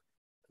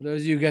 For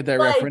those of you who get that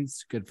Like-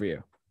 reference, good for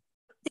you.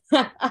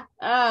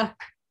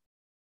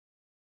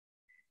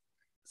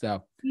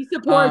 So We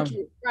support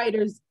you,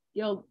 Writers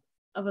Guild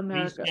of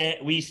America.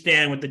 We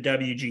stand with the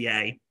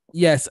WGA.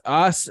 yes,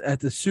 us at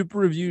the Super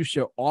Review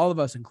Show, all of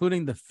us,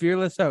 including the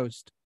fearless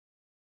host,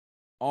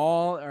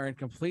 all are in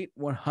complete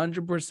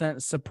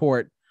 100%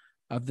 support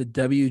of the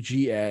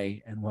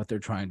WGA and what they're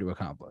trying to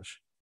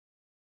accomplish.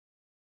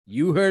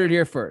 You heard it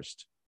here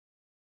first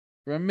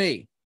from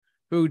me,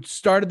 who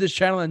started this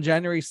channel on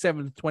January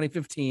 7th,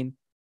 2015.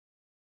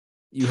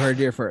 You heard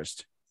it here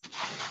first.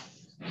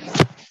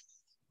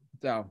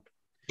 So,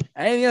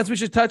 anything else we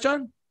should touch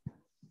on?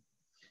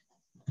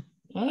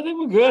 I think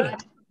we're good.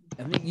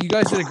 I think you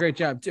guys did a great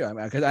job too. I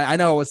mean, because I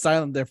know I was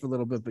silent there for a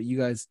little bit, but you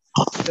guys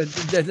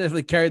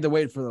definitely carried the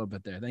weight for a little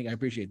bit there. I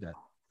appreciate that.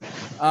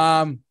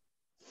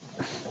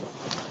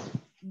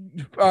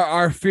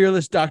 Our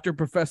fearless Dr.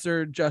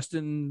 Professor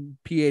Justin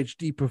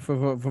PhD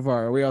Favar.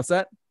 Are we all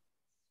set?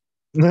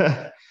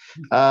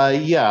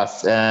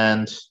 Yes,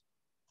 and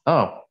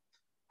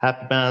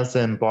Happy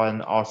Madison bought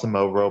an awesome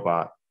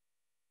robot.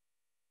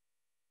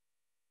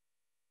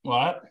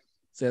 What?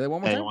 Say that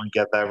one more time. Anyone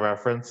get that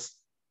reference?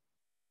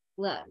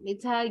 Let me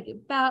tell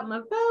you about my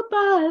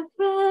robot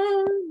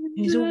friend.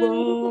 He's a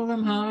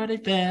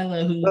warm-hearted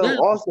fella who So,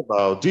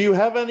 Osimo, do you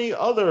have any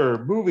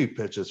other movie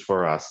pitches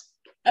for us?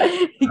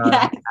 Yes.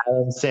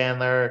 Adam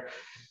Sandler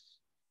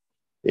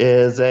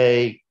is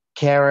a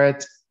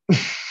carrot.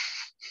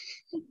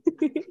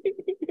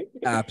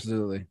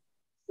 Absolutely.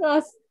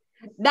 Yes.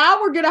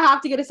 Now we're gonna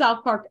have to get a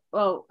South Park.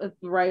 Well, if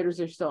the writers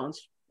are still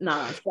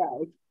not on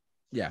strike.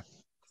 Yeah.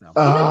 So. Wait,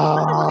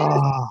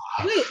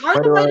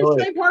 aren't the writers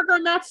Trey Parker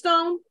and Matt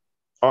Stone?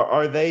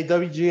 Are they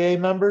WGA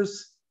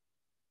members?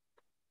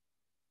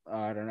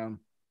 I don't know.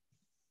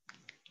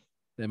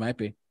 They might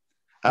be.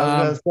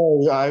 I was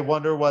gonna say, I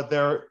wonder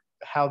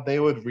how they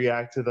would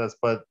react to this,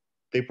 but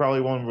they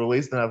probably won't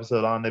release an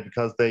episode on it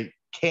because they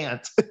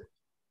can't.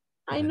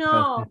 I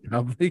know. They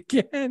probably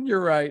can.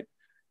 You're right.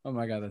 Oh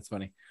my god, that's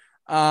funny.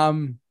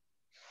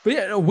 But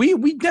yeah,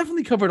 we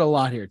definitely covered a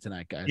lot here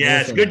tonight, guys.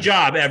 Yes, good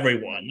job,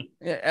 everyone.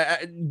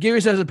 Give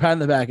yourselves a pat on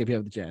the back if you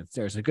have the chance.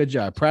 Seriously, good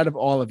job. Proud of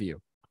all of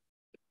you,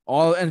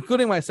 all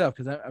including myself,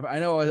 because I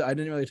know I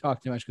didn't really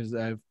talk too much because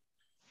the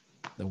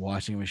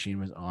washing machine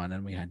was on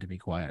and we had to be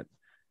quiet.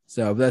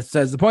 So that's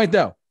the point,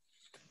 though.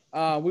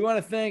 We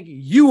want to thank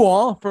you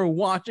all for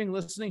watching,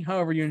 listening,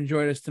 however you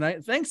enjoyed us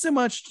tonight. Thanks so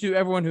much to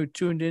everyone who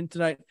tuned in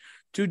tonight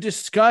to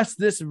discuss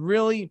this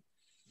really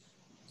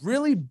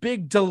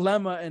big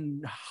dilemma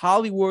in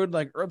Hollywood,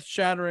 like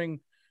earth-shattering,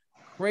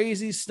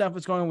 crazy stuff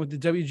that's going on with the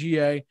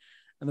WGA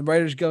and the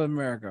Writers Guild of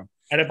America.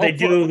 And if they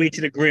do reach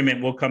an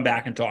agreement, we'll come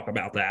back and talk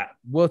about that.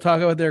 We'll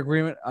talk about their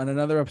agreement on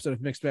another episode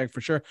of Mixed Bag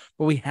for sure.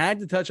 But we had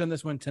to touch on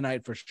this one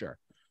tonight for sure.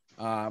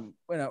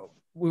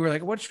 We were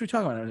like, what should we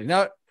talk about? I was like,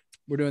 no,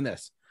 we're doing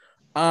this.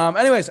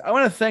 Anyways, I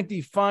want to thank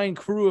the fine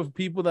crew of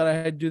people that I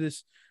had do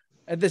this.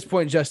 At this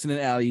point, Justin and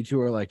Allie, you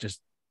two are like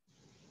just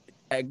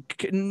a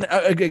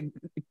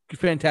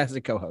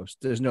fantastic co-host.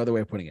 There's no other way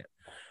of putting it.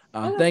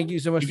 Thank you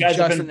so much to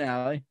Justin and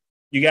Allie.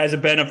 You guys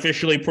have been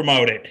officially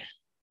promoted.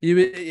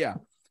 Yeah.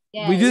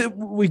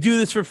 We do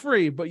this for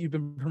free, but you've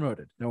been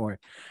promoted. Don't worry.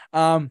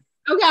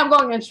 Okay, I'm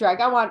going on strike.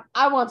 I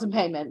want some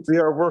payment. We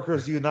are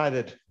Workers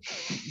United.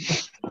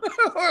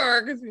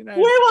 Workers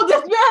United. We will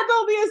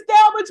dismantle the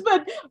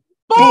establishment.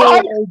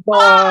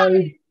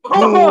 Bye.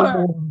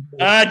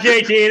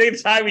 JT,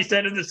 it's time we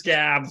send in the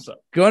scabs.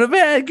 Going to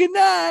bed. Good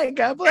night.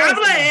 God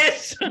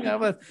bless. God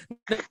bless.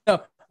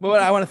 No,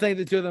 but I want to thank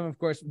the two of them, of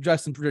course,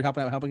 Justin for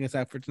helping us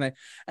out for tonight,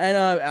 and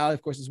Allie,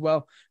 of course, as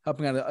well,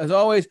 helping out as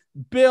always.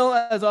 Bill,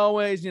 as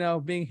always,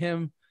 being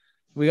him,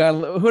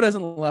 who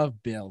doesn't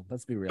love Bill?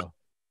 Let's be real.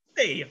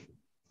 Hey,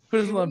 who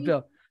doesn't love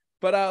Bill?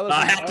 But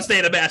I have to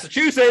stay in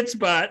Massachusetts,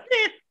 but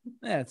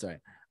that's all right.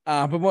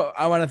 But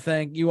I want to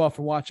thank you all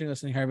for watching,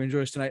 listening, however you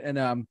enjoyed us tonight.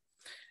 And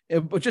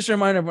but just a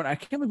reminder, everyone, I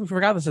can't believe we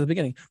forgot this at the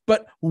beginning,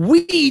 but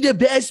we the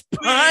best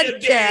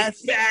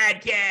podcast.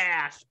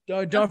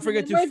 Don't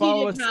forget to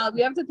follow us.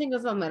 We have to think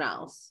of something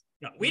else.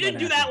 No, we didn't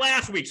do that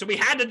last week, so we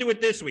had to do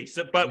it this week.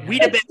 So, but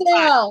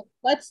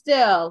but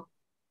still,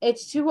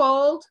 it's too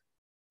old.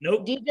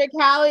 Nope. DJ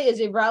Khaled is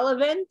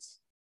irrelevant.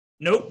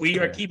 Nope. We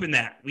are keeping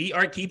that.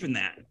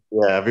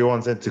 Yeah,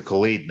 everyone's into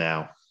Khalid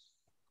now.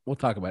 We'll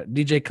talk about it.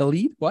 DJ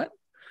Khalid? What?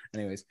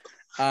 Anyways,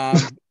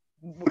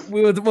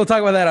 we'll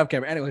talk about that off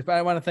camera. Anyways, but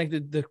I want to thank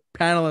the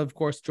panel, of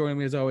course, joining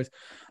me as always.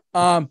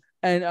 And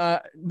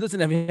listen,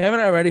 if you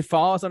haven't already,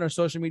 follow us on our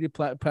social media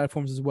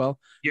platforms as well.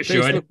 You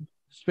should.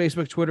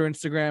 Facebook, Twitter,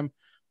 Instagram.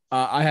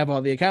 I have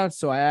all the accounts,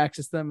 so I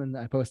access them and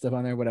I post stuff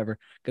on there, whatever.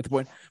 Get the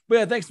point. But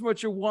yeah, thanks so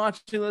much for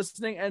watching,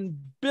 listening. And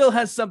Bill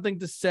has something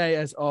to say,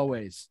 as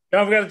always.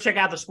 Don't forget to check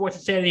out the Sports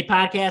Insanity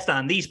podcast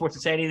on the Sports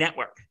Insanity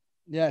Network.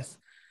 Yes.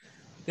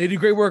 They do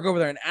great work over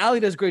there. And Allie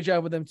does a great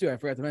job with them, too. I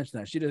forgot to mention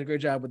that. She does a great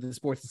job with the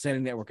Sports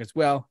Insanity Network as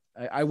well.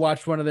 I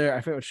watched one of their,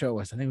 I forget what show it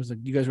was. I think it was like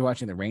you guys were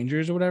watching the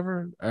Rangers or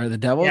whatever, or the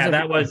Devils. Yeah,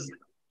 that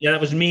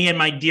was me and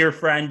my dear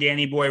friend,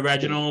 Danny Boy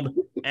Reginald,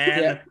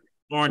 and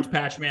Lawrence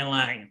Patchman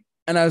Lang.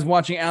 And I was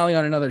watching Allie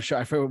on another show.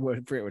 I forget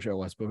what show it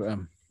was, but that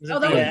was the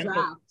draft.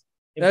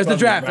 That was the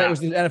draft. That was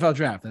the NFL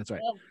draft. That's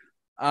right.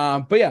 Yeah.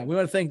 But yeah, we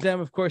want to thank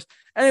them, of course.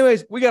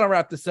 Anyways, we got to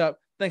wrap this up.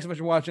 Thanks so much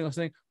for watching,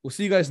 listening. We'll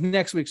see you guys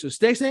next week. So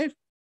stay safe.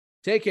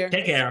 Take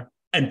care.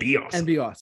 And be awesome.